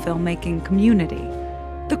special filmmaking community.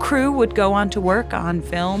 The crew would go on to work on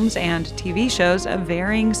films and TV shows of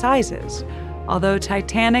varying sizes, although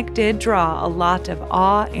Titanic did draw a lot of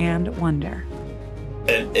awe and wonder.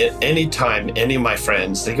 At any time, any of my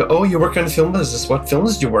friends, they go, "Oh, you work on film business. What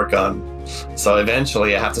films do you work on?" So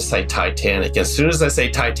eventually I have to say Titanic. As soon as I say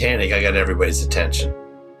Titanic, I got everybody's attention.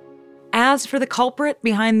 As for the culprit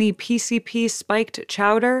behind the PCP spiked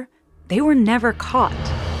chowder, they were never caught.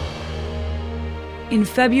 In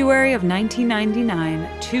February of 1999,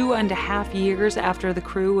 2.5 years after the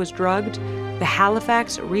crew was drugged, the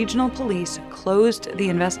Halifax Regional Police closed the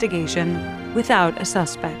investigation without a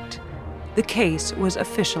suspect. The case was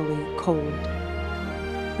officially cold.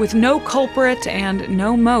 With no culprit and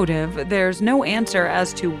no motive, there's no answer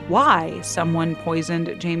as to why someone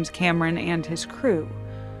poisoned James Cameron and his crew.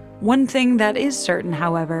 One thing that is certain,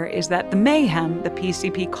 however, is that the mayhem the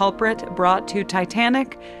PCP culprit brought to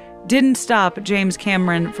Titanic didn't stop James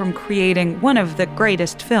Cameron from creating one of the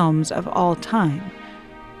greatest films of all time.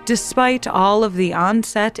 Despite all of the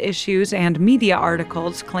on-set issues and media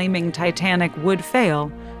articles claiming Titanic would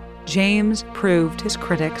fail, James proved his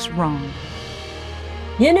critics wrong.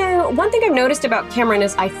 You know, one thing I've noticed about Cameron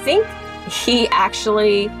is I think he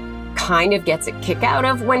actually kind of gets a kick out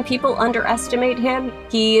of when people underestimate him.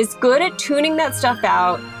 He is good at tuning that stuff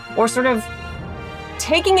out or sort of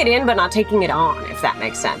taking it in but not taking it on, if that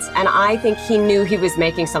makes sense. And I think he knew he was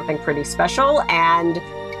making something pretty special, and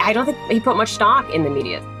I don't think he put much stock in the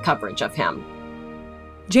media coverage of him.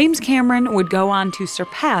 James Cameron would go on to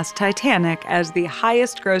surpass Titanic as the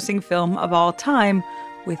highest-grossing film of all time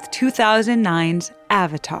with 2009's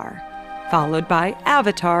Avatar, followed by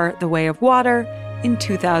Avatar: The Way of Water in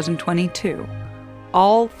 2022.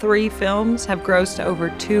 All three films have grossed over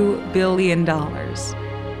 $2 billion.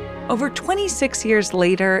 Over 26 years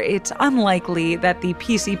later, it's unlikely that the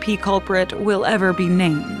PCP culprit will ever be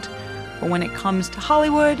named. But when it comes to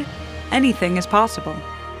Hollywood, anything is possible.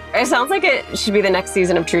 It sounds like it should be the next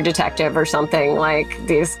season of True Detective or something, like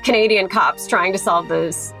these Canadian cops trying to solve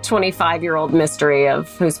this 25-year-old mystery of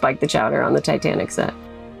who spiked the chowder on the Titanic set.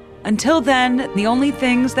 Until then, the only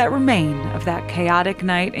things that remain of that chaotic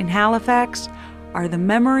night in Halifax are the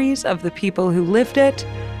memories of the people who lived it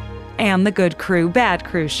and the good crew, bad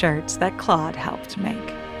crew shirts that Claude helped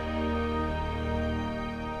make.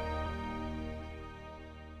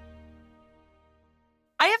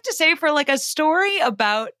 I have to say, for like a story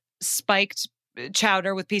about spiked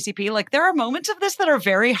chowder with PCP, like there are moments of this that are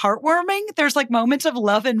very heartwarming. There's like moments of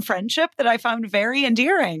love and friendship that I found very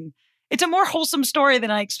endearing. It's a more wholesome story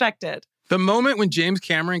than I expected. The moment when James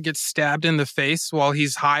Cameron gets stabbed in the face while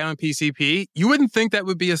he's high on PCP, you wouldn't think that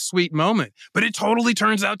would be a sweet moment. But it totally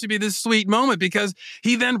turns out to be this sweet moment because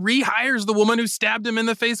he then rehires the woman who stabbed him in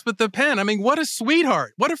the face with the pen. I mean, what a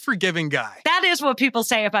sweetheart. What a forgiving guy. That is what people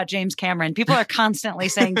say about James Cameron. People are constantly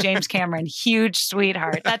saying James Cameron, huge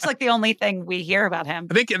sweetheart. That's like the only thing we hear about him.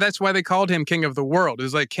 I think that's why they called him King of the World. It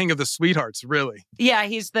was like King of the Sweethearts, really. Yeah,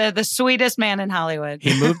 he's the sweetest man in Hollywood.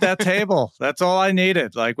 He moved that table. That's all I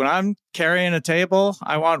needed. Like when I'm carrying a table,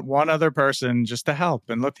 I want one other person just to help.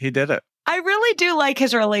 And look, he did it. I really do like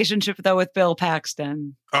his relationship, though, with Bill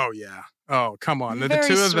Paxton. Oh, yeah. Oh, come on. The Very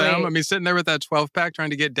two of them, sweet. I mean, sitting there with that 12-pack trying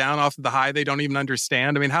to get down off of the high they don't even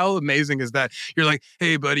understand. I mean, how amazing is that? You're like,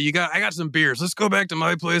 hey, buddy, I got some beers. Let's go back to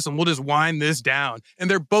my place and we'll just wind this down.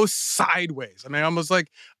 And they're both sideways. I mean, almost like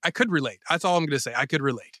I could relate. That's all I'm going to say. I could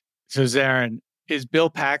relate. So, Zarin, is Bill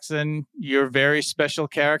Paxton your very special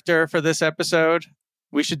character for this episode?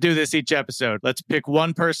 We should do this each episode. Let's pick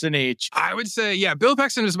one person each. I would say, yeah, Bill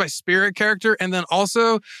Paxton is my spirit character. And then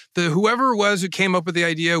also whoever it was who came up with the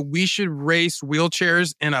idea, we should race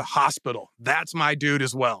wheelchairs in a hospital. That's my dude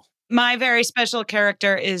as well. My very special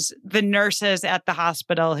character is the nurses at the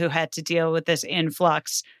hospital who had to deal with this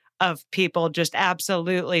influx of people just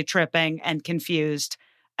absolutely tripping and confused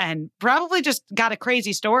and probably just got a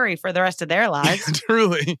crazy story for the rest of their lives.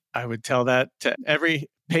 Truly. I would tell that to every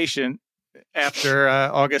patient after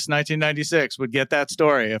August 1996 would get that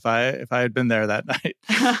story if I had been there that night.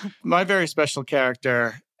 My very special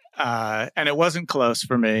character, and it wasn't close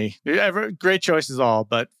for me. Great choices all,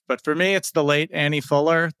 but for me, it's the late Annie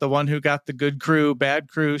Fuller, the one who got the good crew, bad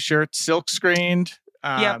crew shirt silk screened.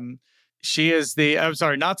 Yep. She is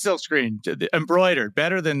not silk screened, embroidered,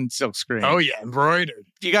 better than silk screened. Oh, yeah, embroidered.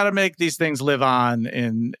 You got to make these things live on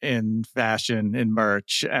in fashion, in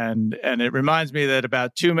merch. And it reminds me that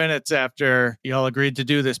about 2 minutes after y'all agreed to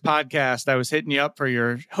do this podcast, I was hitting you up for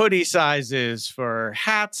your hoodie sizes, for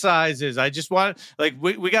hat sizes. I just want, like,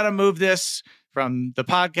 we got to move this from the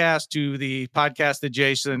podcast to the podcast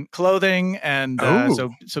adjacent clothing. And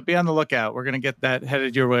so be on the lookout. We're going to get that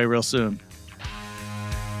headed your way real soon.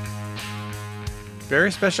 Very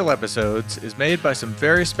Special Episodes is made by some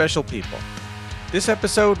very special people. This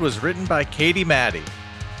episode was written by Katie Maddie.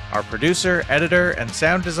 Our producer, editor, and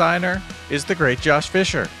sound designer is the great Josh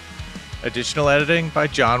Fisher. Additional editing by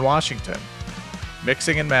John Washington.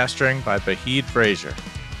 Mixing and mastering by Bahid Frazier.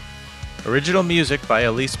 Original music by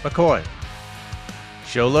Elise McCoy.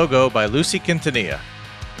 Show logo by Lucy Quintanilla.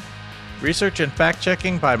 Research and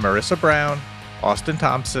fact-checking by Marissa Brown, Austin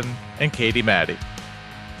Thompson, and Katie Maddie.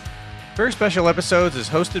 Very Special Episodes is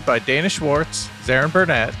hosted by Dana Schwartz, Zarin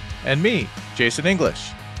Burnett, and me, Jason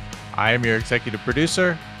English. I am your executive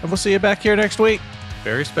producer, and we'll see you back here next week.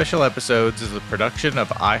 Very Special Episodes is a production of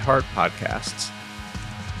iHeart Podcasts.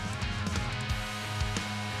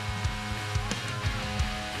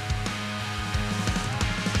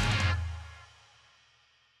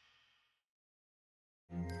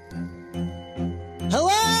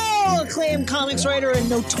 Hello, acclaimed comics writer and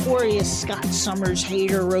notorious Scott Summers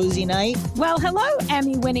hater, Rosie Knight. Well, hello,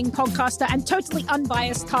 Emmy-winning podcaster and totally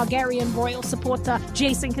unbiased Targaryen royal supporter,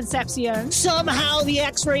 Jason Concepcion. Somehow the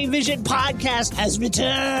X-Ray Vision podcast has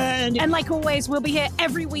returned. And like always, we'll be here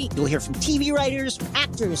every week. You'll hear from TV writers,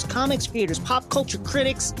 actors, comics creators, pop culture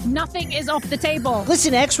critics. Nothing is off the table.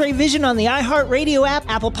 Listen to X-Ray Vision on the iHeartRadio app,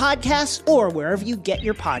 Apple Podcasts, or wherever you get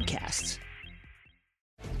your podcasts.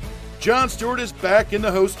 Jon Stewart is back in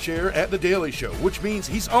the host chair at The Daily Show, which means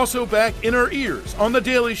he's also back in our ears on The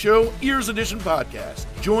Daily Show Ears Edition podcast.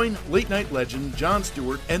 Join late-night legend Jon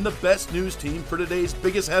Stewart and the best news team for today's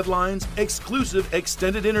biggest headlines, exclusive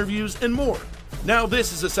extended interviews, and more. Now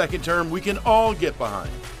this is a second term we can all get behind.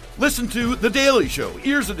 Listen to The Daily Show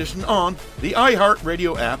Ears Edition on the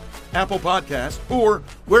iHeartRadio app, Apple Podcasts, or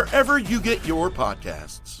wherever you get your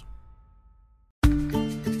podcasts.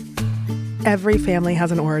 Every family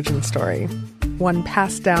has an origin story, one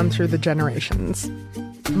passed down through the generations.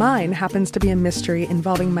 Mine happens to be a mystery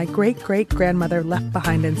involving my great-great-grandmother left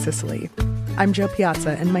behind in Sicily. I'm Jo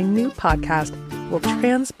Piazza, and my new podcast will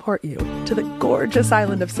transport you to the gorgeous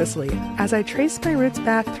island of Sicily as I trace my roots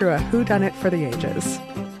back through a whodunit for the ages.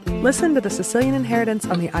 Listen to The Sicilian Inheritance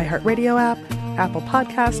on the iHeartRadio app, Apple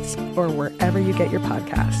Podcasts, or wherever you get your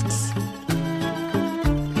podcasts.